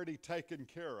is already taken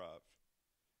care of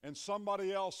and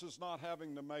somebody else is not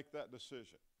having to make that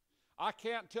decision. I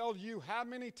can't tell you how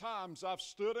many times I've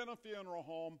stood in a funeral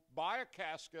home by a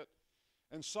casket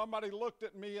and somebody looked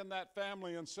at me and that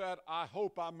family and said, I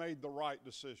hope I made the right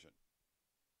decision.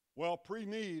 Well,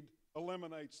 pre-need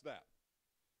eliminates that.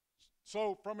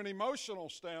 So from an emotional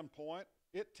standpoint,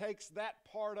 it takes that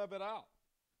part of it out.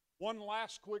 One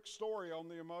last quick story on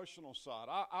the emotional side.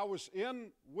 I was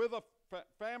in with a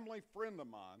family friend of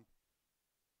mine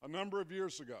a number of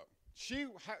years ago. She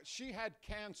had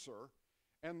cancer,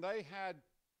 and they had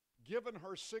given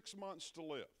her 6 months to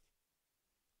live.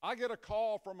 I get a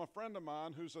call from a friend of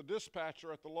mine who's a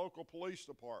dispatcher at the local police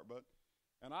department,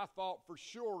 and I thought for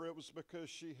sure it was because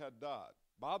she had died.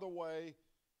 By the way,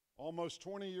 almost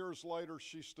 20 years later,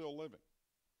 she's still living.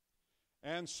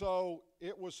 And so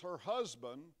it was her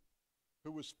husband,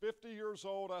 who was 50 years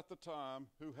old at the time,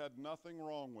 who had nothing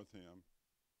wrong with him,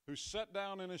 who sat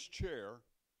down in his chair.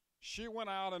 She went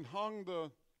out and hung the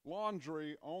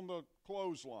laundry on the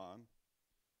clothesline,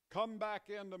 come back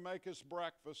in to make his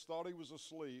breakfast, thought he was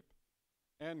asleep,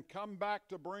 and come back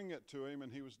to bring it to him,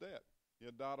 and he was dead. He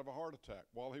had died of a heart attack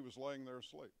while he was laying there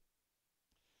asleep.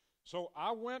 So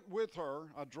I went with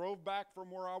her. I drove back from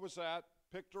where I was at,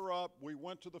 picked her up. We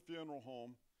went to the funeral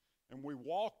home, and we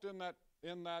walked in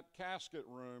that casket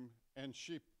room, and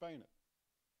she fainted.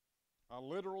 I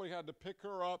literally had to pick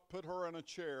her up, put her in a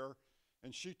chair,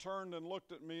 and she turned and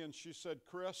looked at me, and she said,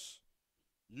 Chris,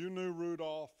 you knew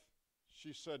Rudolph.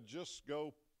 She said, just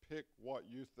go pick what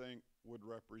you think would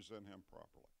represent him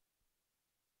properly.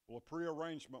 Well, a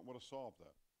prearrangement would have solved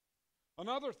that.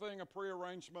 Another thing a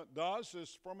prearrangement does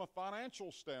is from a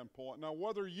financial standpoint. Now,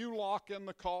 whether you lock in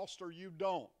the cost or you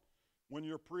don't when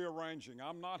you're prearranging,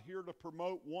 I'm not here to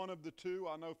promote one of the two.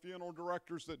 I know funeral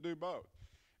directors that do both,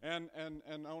 and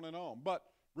on and on. But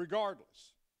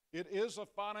regardless, it is a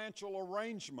financial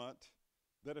arrangement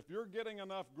that if you're getting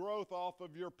enough growth off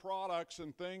of your products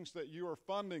and things that you are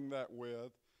funding that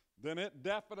with, then it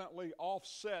definitely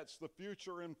offsets the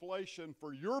future inflation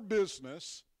for your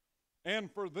business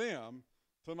and for them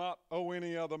to not owe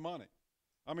any other money.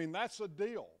 I mean, that's a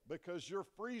deal because you're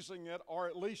freezing it, or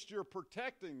at least you're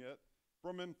protecting it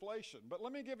from inflation. But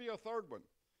let me give you a third one,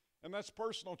 and that's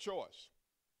personal choice.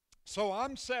 So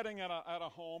I'm sitting at a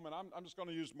home, and I'm just going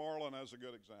to use Marlon as a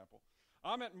good example.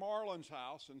 I'm at Marlon's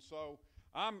house, and so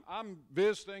I'm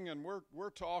visiting, and we're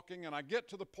talking, and I get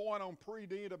to the point on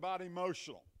pre-need about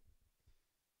emotional.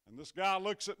 And this guy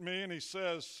looks at me and he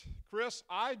says, Chris,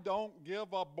 I don't give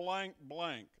a blank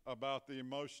about the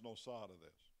emotional side of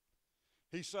this.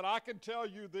 He said, I can tell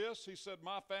you this. He said,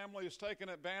 my family has taken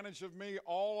advantage of me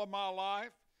all of my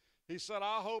life. He said,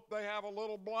 I hope they have a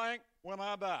little blank when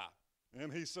I die.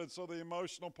 And he said, so the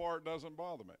emotional part doesn't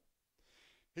bother me.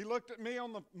 He looked at me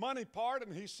on the money part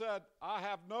and he said, I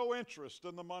have no interest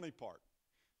in the money part.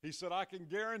 He said, I can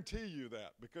guarantee you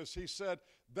that, because he said,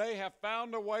 they have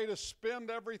found a way to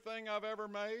spend everything I've ever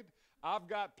made. I've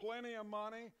got plenty of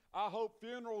money. I hope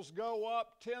funerals go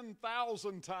up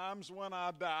 10,000 times when I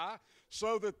die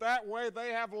so that way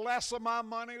they have less of my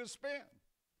money to spend.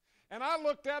 And I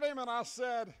looked at him and I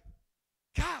said,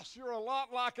 gosh, you're a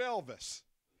lot like Elvis.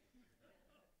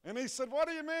 And he said, what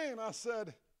do you mean? I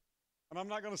said, and I'm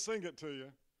not going to sing it to you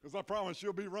because I promise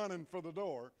you'll be running for the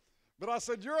door. But I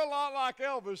said, you're a lot like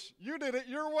Elvis. You did it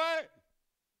your way.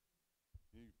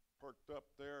 He perked up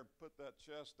there and put that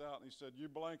chest out, and he said, you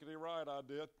blankety right, I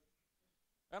did.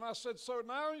 And I said, so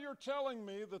now you're telling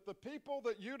me that the people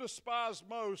that you despise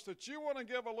most, that you want to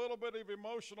give a little bit of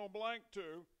emotional blank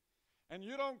to, and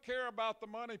you don't care about the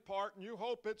money part, and you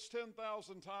hope it's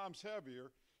 10,000 times heavier,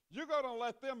 you're going to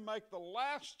let them make the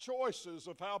last choices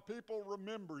of how people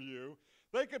remember you.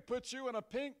 They could put you in a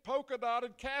pink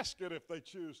polka-dotted casket if they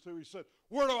choose to. He said,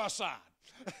 where do I sign?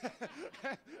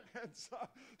 And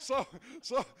so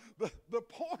the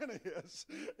point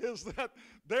is that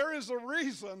there is a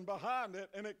reason behind it,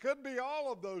 and it could be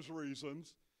all of those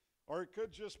reasons, or it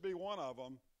could just be one of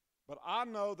them. But I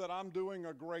know that I'm doing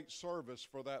a great service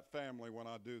for that family when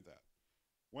I do that.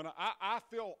 When I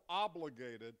feel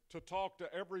obligated to talk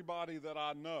to everybody that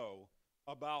I know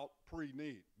about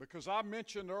pre-need. Because I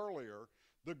mentioned earlier,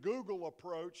 the Google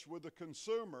approach with the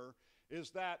consumer is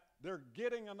that they're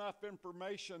getting enough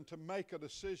information to make a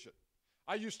decision.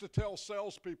 I used to tell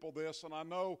salespeople this, and I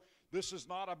know this is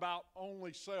not about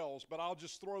only sales, but I'll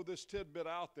just throw this tidbit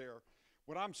out there.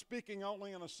 When I'm speaking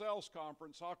only in a sales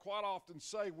conference, I'll quite often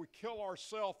say we kill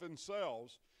ourselves in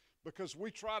sales because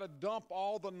we try to dump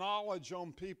all the knowledge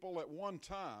on people at one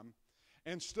time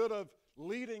instead of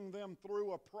leading them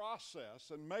through a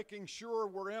process and making sure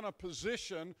we're in a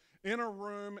position, in a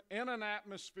room, in an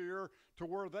atmosphere to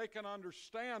where they can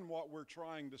understand what we're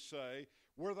trying to say,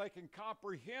 where they can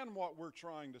comprehend what we're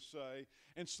trying to say,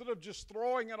 instead of just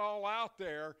throwing it all out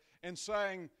there and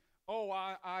saying, oh,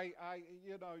 now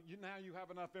you have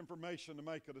enough information to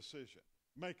make a decision.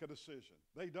 Make a decision.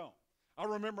 They don't. I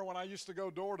remember when I used to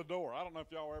go door to door. I don't know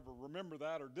if y'all ever remember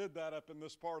that or did that up in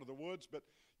this part of the woods, but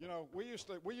we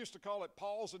used to call it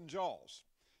paws and jaws.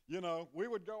 We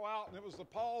would go out and it was the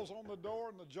paws on the door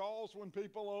and the jaws when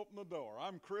people open the door.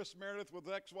 I'm Chris Meredith with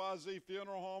XYZ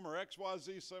Funeral Home or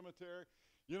XYZ Cemetery.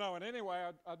 And anyway,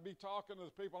 I'd be talking to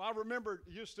the people. And I remember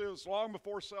it was long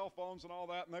before cell phones and all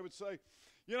that, and they would say,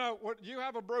 you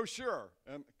have a brochure.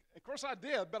 And of course I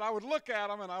did, but I would look at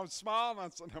them and I would smile and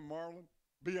I'd say, now Marlon,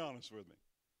 be honest with me.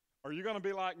 Are you going to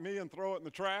be like me and throw it in the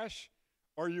trash,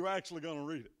 or are you actually going to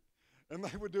read it? And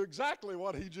they would do exactly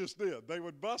what he just did. They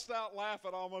would bust out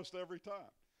laughing almost every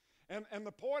time. And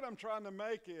the point I'm trying to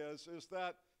make is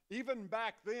that even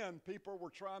back then, people were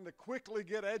trying to quickly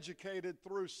get educated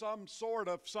through some sort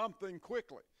of something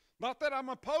quickly. Not that I'm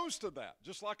opposed to that,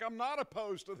 just like I'm not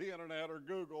opposed to the internet or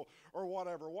Google or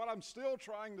whatever. What I'm still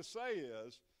trying to say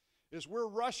is we're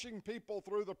rushing people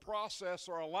through the process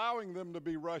or allowing them to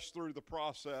be rushed through the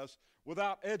process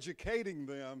without educating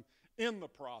them in the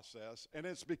process. And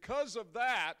it's because of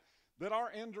that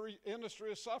our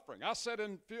industry is suffering. I sit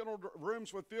in funeral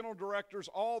rooms with funeral directors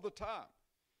all the time.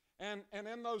 And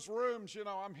in those rooms,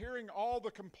 I'm hearing all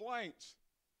the complaints.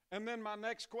 And then my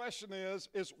next question is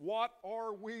what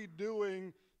are we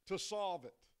doing to solve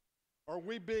it? Are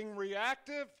we being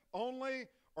reactive only?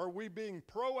 Are we being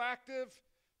proactive?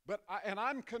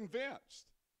 I'm convinced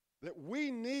that we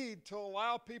need to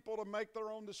allow people to make their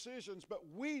own decisions, but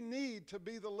we need to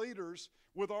be the leaders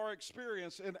with our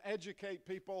experience and educate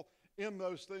people in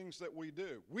those things that we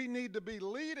do. We need to be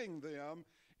leading them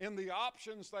in the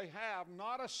options they have,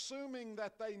 not assuming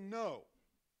that they know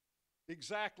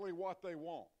exactly what they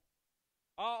want.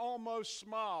 I almost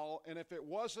smile, and if it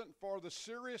wasn't for the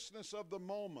seriousness of the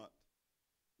moment,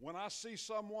 when I see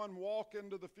someone walk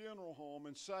into the funeral home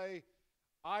and say,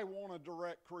 I want a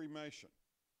direct cremation.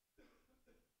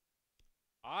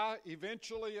 I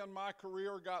eventually in my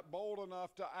career got bold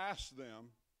enough to ask them,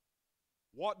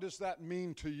 what does that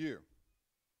mean to you?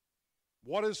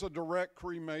 What does a direct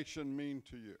cremation mean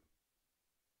to you?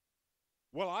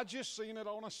 Well, I just seen it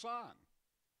on a sign,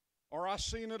 or I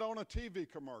seen it on a TV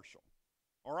commercial,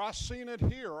 or I seen it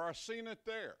here, or I seen it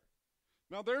there.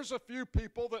 Now, there's a few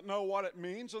people that know what it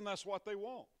means, and that's what they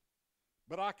want.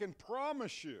 But I can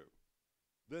promise you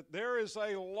that there is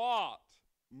a lot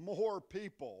more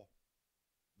people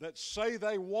that say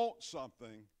they want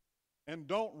something and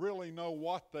don't really know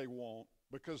what they want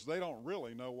because they don't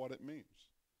really know what it means.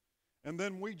 And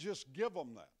then we just give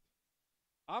them that.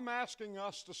 I'm asking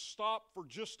us to stop for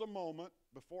just a moment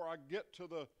before I get to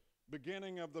the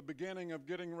beginning of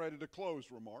getting ready to close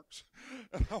remarks.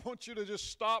 And I want you to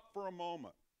just stop for a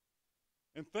moment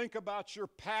and think about your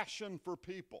passion for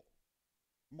people.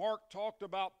 Mark talked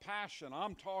about passion.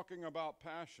 I'm talking about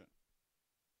passion.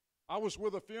 I was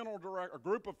with a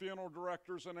group of funeral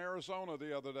directors in Arizona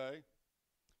the other day,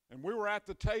 and we were at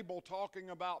the table talking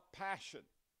about passion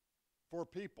for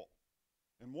people.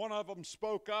 And one of them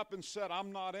spoke up and said,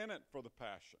 I'm not in it for the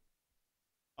passion.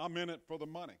 I'm in it for the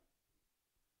money.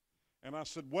 And I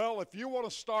said, well, if you want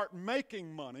to start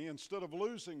making money instead of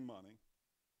losing money,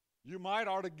 you might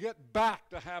ought to get back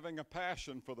to having a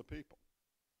passion for the people.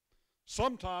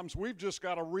 Sometimes we've just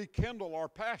got to rekindle our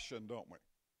passion, don't we?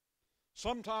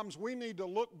 Sometimes we need to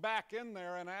look back in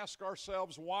there and ask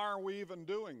ourselves, why are we even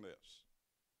doing this?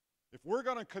 If we're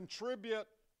going to contribute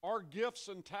our gifts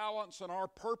and talents and our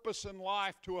purpose in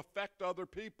life to affect other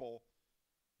people,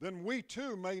 then we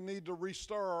too may need to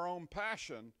restore our own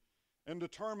passion and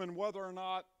determine whether or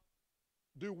not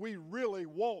do we really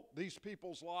want these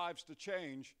people's lives to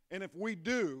change. And if we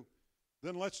do,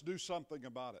 then let's do something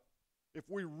about it. If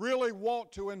we really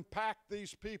want to impact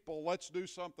these people, let's do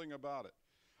something about it.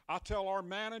 I tell our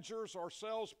managers, our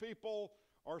salespeople,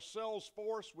 our sales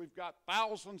force. We've got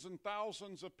thousands and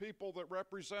thousands of people that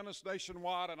represent us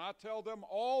nationwide, and I tell them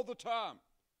all the time,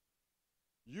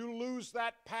 you lose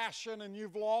that passion and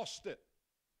you've lost it.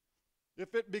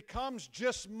 If it becomes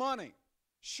just money,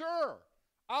 sure,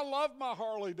 I love my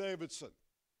Harley Davidson.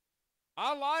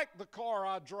 I like the car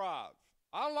I drive.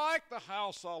 I like the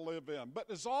house I live in. But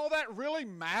does all that really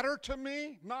matter to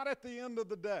me? Not at the end of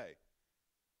the day.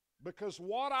 Because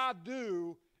what I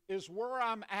do is where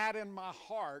I'm at in my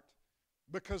heart,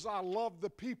 because I love the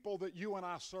people that you and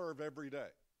I serve every day.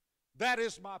 That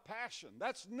is my passion.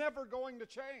 That's never going to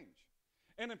change.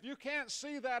 And if you can't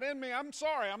see that in me, I'm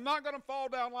sorry. I'm not going to fall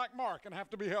down like Mark and have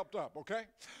to be helped up, okay?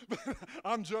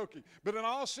 I'm joking. But in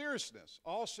all seriousness,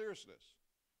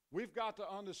 we've got to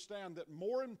understand that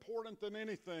more important than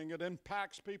anything, it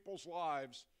impacts people's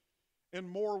lives in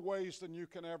more ways than you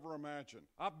can ever imagine.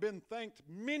 I've been thanked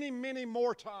many, many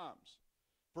more times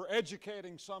for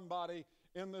educating somebody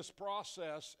in this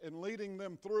process and leading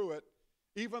them through it,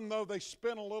 even though they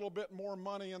spent a little bit more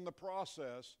money in the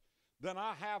process than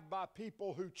I have by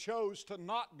people who chose to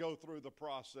not go through the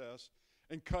process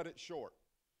and cut it short.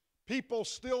 People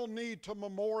still need to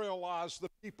memorialize the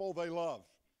people they love.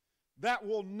 That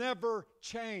will never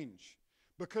change,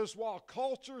 because while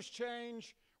cultures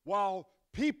change, while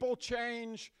people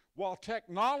change, while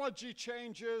technology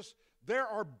changes, there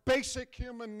are basic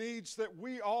human needs that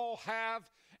we all have,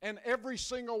 and every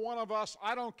single one of us,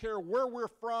 I don't care where we're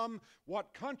from,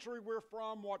 what country we're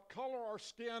from, what color our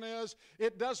skin is,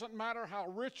 it doesn't matter how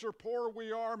rich or poor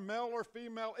we are, male or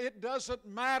female, it doesn't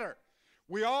matter.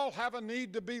 We all have a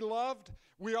need to be loved.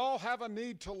 We all have a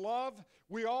need to love.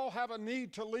 We all have a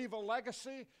need to leave a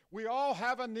legacy. We all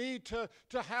have a need to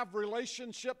have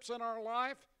relationships in our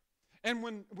life. And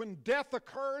when death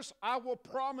occurs, I will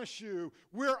promise you,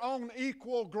 we're on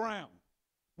equal ground.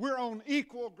 We're on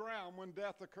equal ground when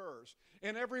death occurs.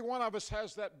 And every one of us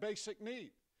has that basic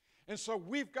need. And so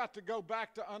we've got to go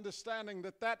back to understanding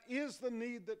that that is the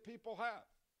need that people have.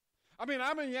 I mean,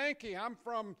 I'm a Yankee. I'm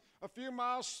from a few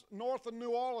miles north of New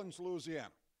Orleans, Louisiana.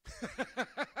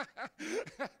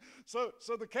 So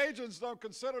the Cajuns don't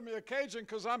consider me a Cajun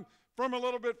because I'm from a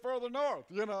little bit further north,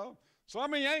 you know. So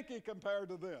I'm a Yankee compared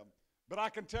to them. But I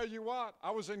can tell you what,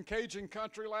 I was in Cajun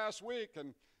country last week,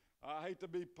 and I hate to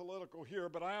be political here,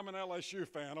 but I am an LSU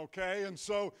fan, okay? And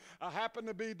so I happen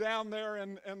to be down there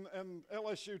in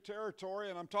LSU territory,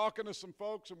 and I'm talking to some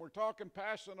folks, and we're talking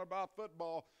passionate about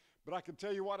football. But I can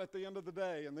tell you what, at the end of the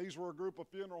day, and these were a group of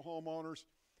funeral home owners,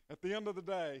 at the end of the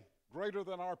day, greater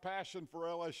than our passion for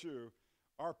LSU,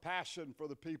 our passion for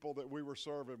the people that we were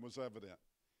serving was evident,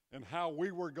 and how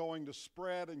we were going to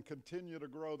spread and continue to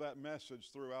grow that message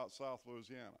throughout South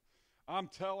Louisiana. I'm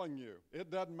telling you,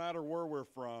 it doesn't matter where we're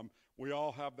from, we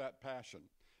all have that passion.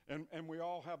 And we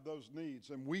all have those needs,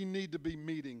 and we need to be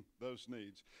meeting those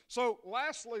needs. So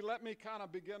lastly, let me kind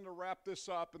of begin to wrap this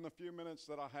up in the few minutes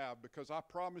that I have, because I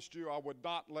promised you I would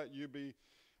not let you be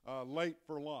late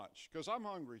for lunch, because I'm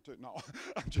hungry too. No,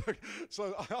 I'm joking.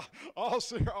 So all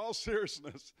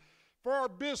seriousness, for our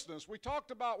business, we talked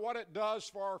about what it does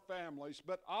for our families,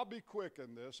 but I'll be quick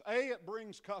in this. It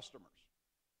brings customers.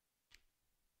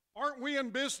 Aren't we in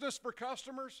business for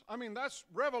customers? I mean, that's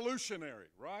revolutionary,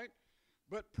 right?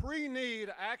 But pre-need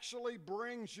actually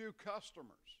brings you customers.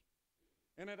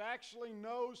 And it actually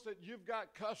knows that you've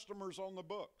got customers on the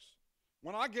books.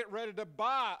 When I get ready to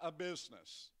buy a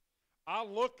business, I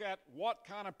look at what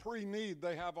kind of pre-need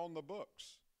they have on the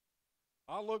books.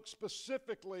 I look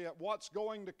specifically at what's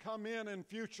going to come in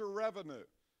future revenue,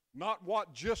 not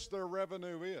what just their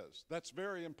revenue is. That's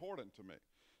very important to me.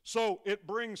 So it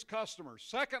brings customers.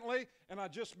 Secondly, and I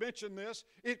just mentioned this,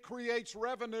 it creates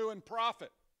revenue and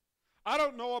profit. I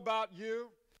don't know about you.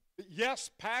 Yes,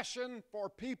 passion for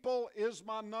people is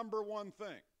my number one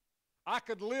thing. I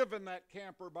could live in that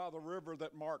camper by the river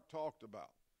that Mark talked about.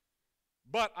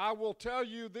 But I will tell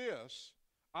you this,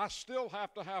 I still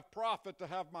have to have profit to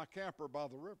have my camper by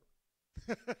the river.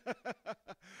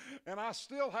 And I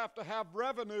still have to have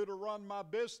revenue to run my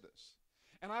business.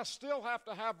 And I still have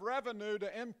to have revenue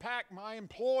to impact my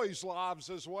employees' lives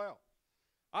as well.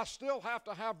 I still have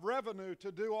to have revenue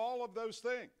to do all of those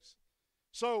things.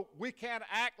 So we can't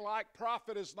act like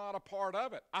profit is not a part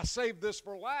of it. I saved this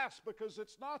for last because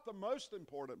it's not the most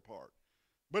important part,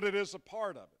 but it is a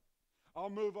part of it. I'll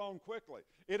move on quickly.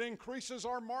 It increases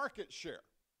our market share.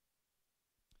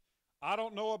 I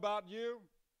don't know about you,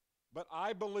 but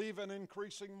I believe in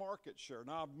increasing market share.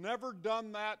 Now, I've never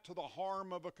done that to the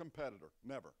harm of a competitor.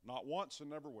 Never. Not once and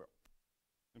never will.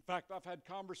 In fact, I've had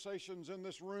conversations in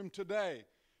this room today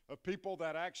of people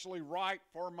that actually write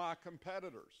for my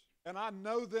competitors. And I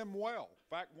know them well.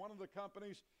 In fact, one of the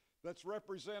companies that's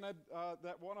represented,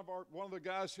 that one of the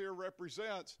guys here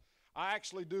represents, I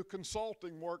actually do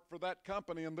consulting work for that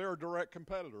company, and they're a direct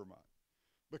competitor of mine.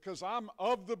 Because I'm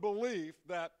of the belief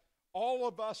that all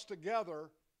of us together,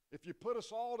 if you put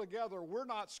us all together, we're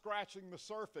not scratching the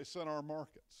surface in our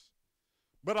markets.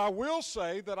 But I will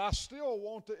say that I still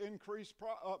want to increase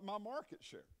my market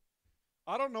share.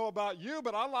 I don't know about you,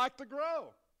 but I like to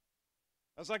grow.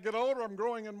 As I get older, I'm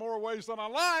growing in more ways than I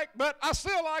like, but I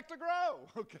still like to grow,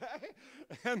 okay?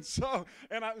 And so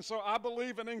I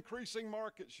believe in increasing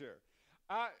market share.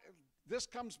 This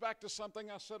comes back to something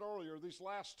I said earlier, these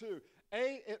last two.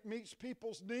 A, it meets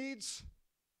people's needs,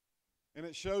 and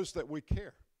it shows that we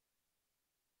care.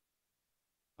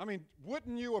 I mean,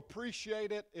 wouldn't you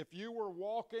appreciate it if you were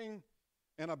walking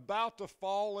and about to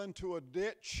fall into a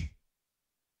ditch,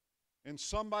 and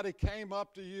somebody came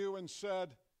up to you and said,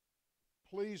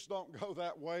 please don't go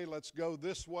that way, let's go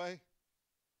this way.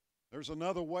 There's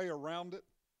another way around it.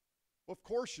 Well, of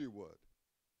course you would.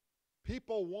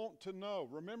 People want to know.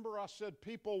 Remember I said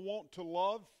people want to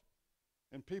love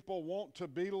and people want to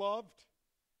be loved?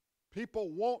 People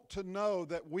want to know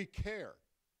that we care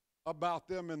about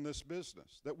them in this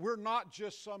business, that we're not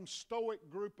just some stoic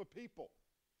group of people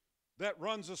that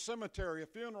runs a cemetery, a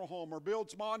funeral home, or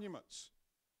builds monuments.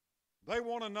 They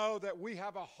want to know that we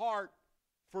have a heart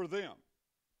for them.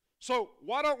 So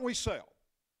why don't we sell?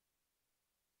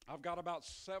 I've got about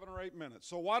 7 or 8 minutes.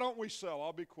 So why don't we sell?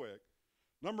 I'll be quick.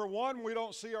 Number one, we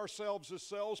don't see ourselves as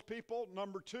salespeople.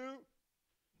 Number two,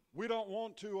 we don't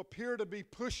want to appear to be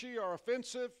pushy or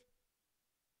offensive.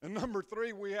 And number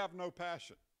three, we have no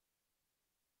passion.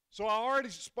 So I already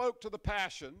spoke to the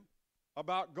passion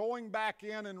about going back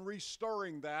in and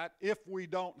restoring that if we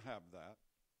don't have that,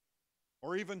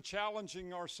 or even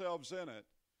challenging ourselves in it.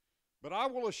 But I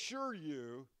will assure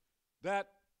you that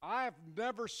I've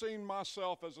never seen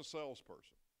myself as a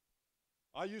salesperson.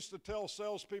 I used to tell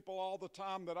salespeople all the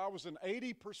time that I was an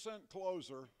 80%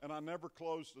 closer and I never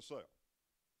closed a sale.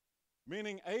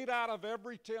 Meaning 8 out of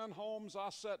every 10 homes I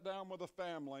sat down with a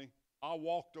family, I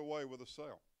walked away with a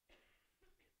sale.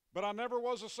 But I never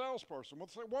was a salesperson.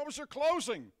 What was your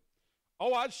closing?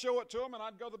 Oh, I'd show it to them, and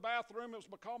I'd go to the bathroom. It was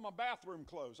called my bathroom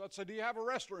close. I'd say, do you have a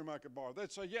restroom I could borrow?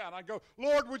 They'd say, yeah. And I'd go,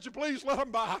 Lord, would you please let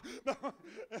them buy? No.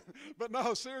 But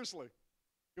no, seriously.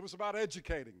 It was about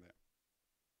educating them.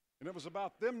 And it was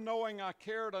about them knowing I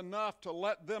cared enough to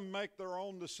let them make their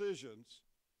own decisions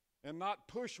and not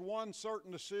push one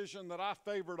certain decision that I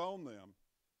favored on them.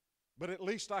 But at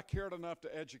least I cared enough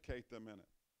to educate them in it.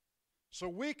 So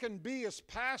we can be as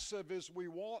passive as we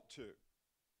want to,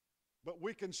 but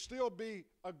we can still be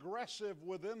aggressive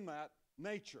within that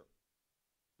nature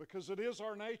because it is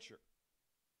our nature.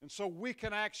 And so we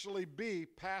can actually be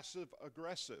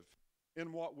passive-aggressive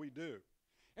in what we do.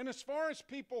 And as far as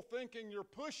people thinking you're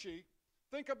pushy,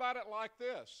 think about it like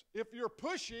this. If you're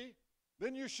pushy,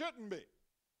 then you shouldn't be.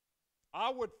 I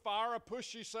would fire a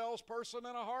pushy salesperson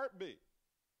in a heartbeat.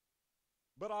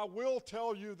 But I will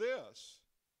tell you this,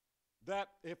 that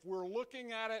if we're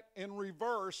looking at it in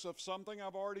reverse of something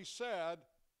I've already said,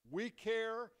 we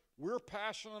care, we're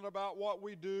passionate about what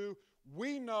we do,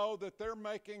 we know that they're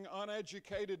making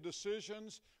uneducated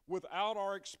decisions without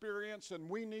our experience and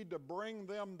we need to bring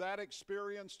them that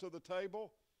experience to the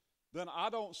table, then I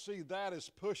don't see that as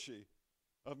pushy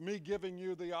of me giving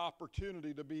you the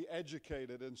opportunity to be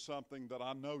educated in something that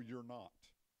I know you're not.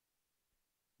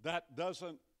 That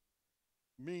doesn't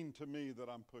mean to me that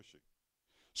I'm pushy.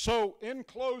 So in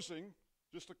closing,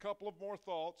 just a couple of more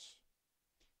thoughts.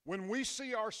 When we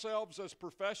see ourselves as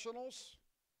professionals,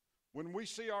 when we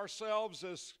see ourselves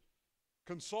as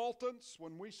consultants,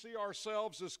 when we see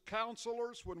ourselves as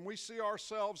counselors, when we see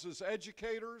ourselves as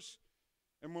educators,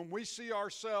 and when we see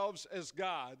ourselves as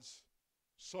guides,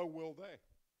 so will they.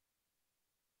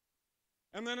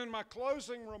 And then in my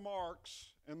closing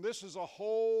remarks, and this is a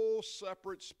whole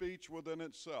separate speech within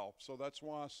itself, so that's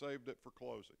why I saved it for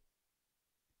closing.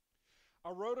 I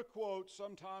wrote a quote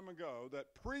some time ago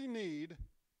that pre-need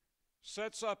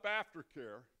sets up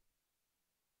aftercare,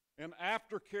 and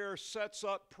aftercare sets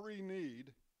up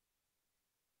pre-need,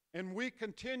 and we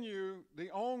continue the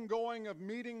ongoing of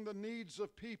meeting the needs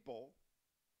of people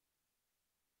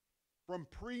from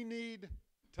pre-need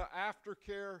to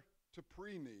aftercare to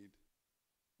pre-need.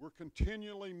 We're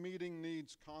continually meeting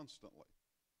needs constantly.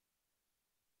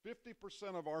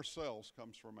 50% of our sales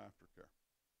comes from aftercare.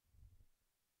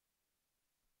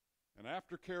 And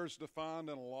aftercare is defined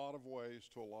in a lot of ways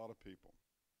to a lot of people.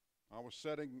 I was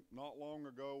sitting not long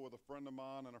ago with a friend of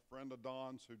mine and a friend of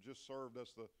Don's who just served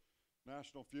as the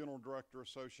National Funeral Director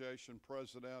Association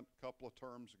president a couple of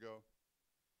terms ago.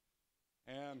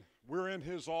 And we're in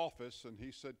his office, and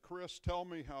he said, Chris, tell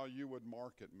me how you would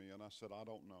market me. And I said, I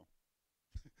don't know.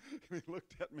 He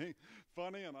looked at me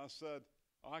funny, and I said,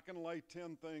 I can lay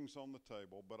 10 things on the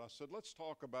table, but I said, let's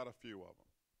talk about a few of them.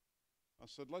 I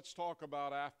said, let's talk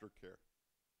about aftercare.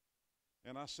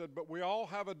 And I said, but we all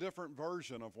have a different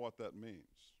version of what that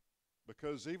means.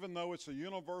 Because even though it's a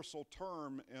universal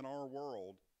term in our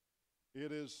world,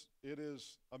 it is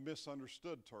a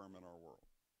misunderstood term in our world.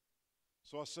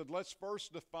 So I said, let's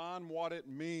first define what it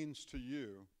means to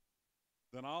you,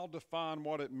 then I'll define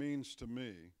what it means to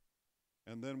me,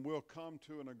 and then we'll come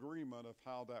to an agreement of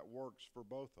how that works for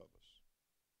both of us.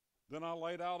 Then I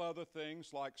laid out other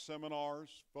things like seminars,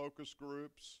 focus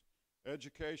groups,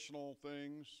 educational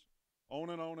things, on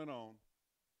and on and on.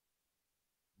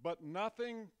 But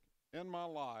nothing in my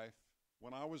life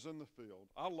when I was in the field,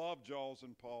 I loved Jaws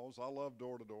and Paws, I loved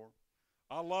door to door.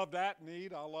 I loved at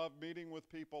need, I loved meeting with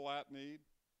people at need.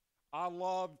 I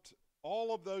loved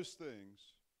all of those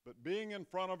things, but being in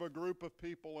front of a group of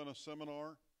people in a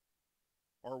seminar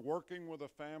or working with a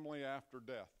family after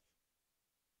death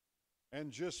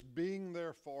and just being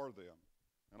there for them.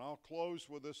 And I'll close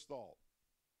with this thought.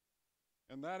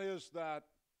 And that is that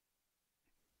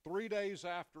 3 days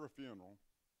after a funeral,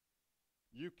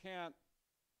 you can't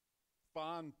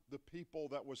find the people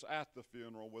that was at the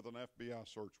funeral with an FBI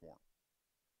search warrant.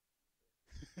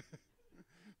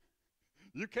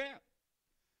 You can't.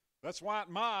 That's why at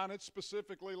mine it's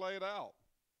specifically laid out.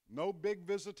 No big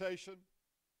visitation,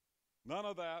 none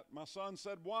of that. My son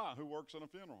said, why? Who works in a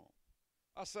funeral home?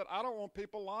 I said, I don't want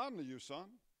people lying to you, son.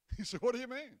 He said, what do you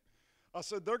mean? I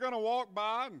said, they're going to walk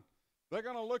by and they're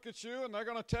going to look at you and they're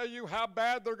going to tell you how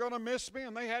bad they're going to miss me,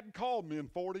 and they hadn't called me in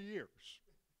 40 years.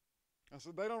 I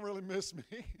said, they don't really miss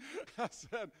me. I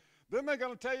said, then they're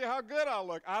going to tell you how good I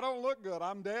look. I don't look good.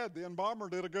 I'm dead. The embalmer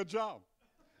did a good job.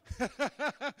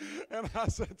 And I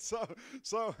said,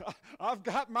 so I've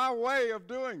got my way of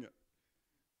doing it.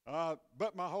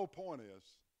 But my whole point is,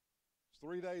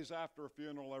 3 days after a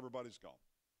funeral, everybody's gone.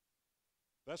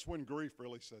 That's when grief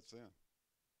really sets in.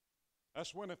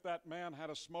 That's when if that man had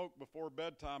a smoke before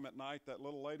bedtime at night, that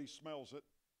little lady smells it.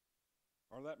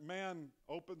 Or that man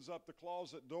opens up the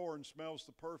closet door and smells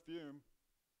the perfume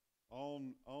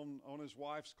on his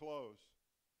wife's clothes.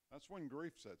 That's when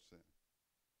grief sets in.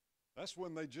 That's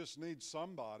when they just need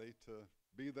somebody to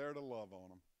be there to love on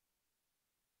them.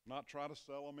 Not try to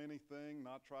sell them anything,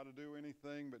 not try to do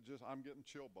anything, but just, I'm getting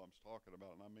chill bumps talking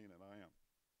about it, and I mean it, I am.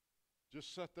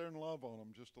 Just sit there and love on them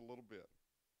just a little bit.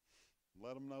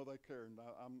 Let them know they care. And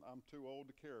I'm too old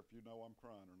to care if you know I'm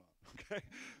crying or not, okay?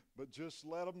 But just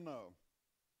let them know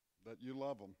that you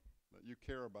love them, that you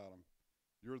care about them,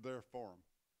 you're there for them.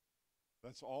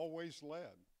 That's always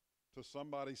led to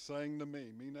somebody saying to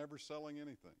me never selling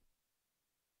anything,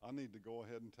 I need to go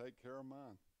ahead and take care of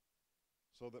mine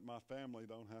so that my family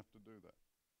don't have to do that.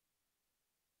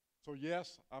 So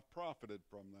yes, I've profited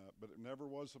from that, but it never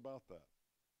was about that.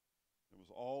 It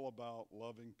was all about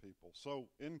loving people. So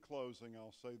in closing,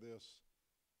 I'll say this,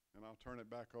 and I'll turn it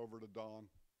back over to Don,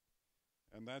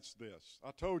 and that's this.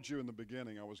 I told you in the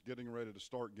beginning I was getting ready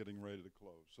to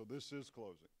close. So this is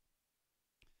closing.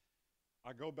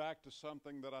 I go back to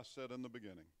something that I said in the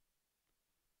beginning.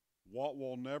 What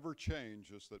will never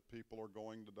change is that people are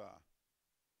going to die.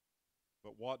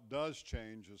 But what does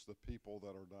change is the people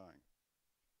that are dying.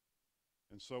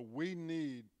 And so we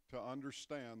need to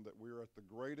understand that we're at the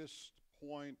greatest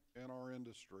point in our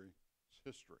industry's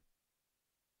history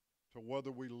to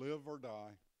whether we live or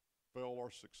die, fail or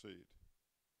succeed.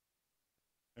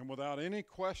 And without any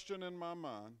question in my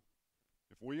mind,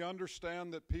 if we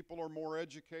understand that people are more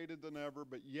educated than ever,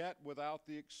 but yet without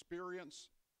the experience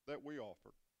that we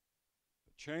offer,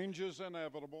 change is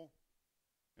inevitable,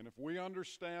 and if we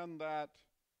understand that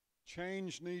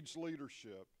change needs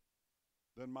leadership,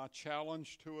 then my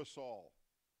challenge to us all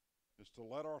is to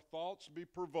let our thoughts be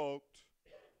provoked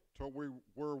to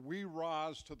where we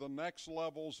rise to the next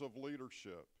levels of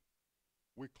leadership.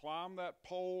 We climb that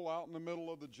pole out in the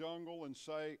middle of the jungle and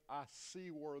say, I see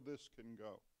where this can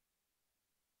go.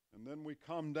 And then we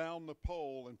come down the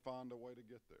pole and find a way to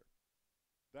get there.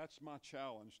 That's my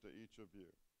challenge to each of you.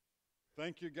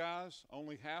 Thank you, guys.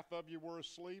 Only half of you were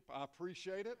asleep. I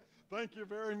appreciate it. Thank you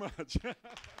very much.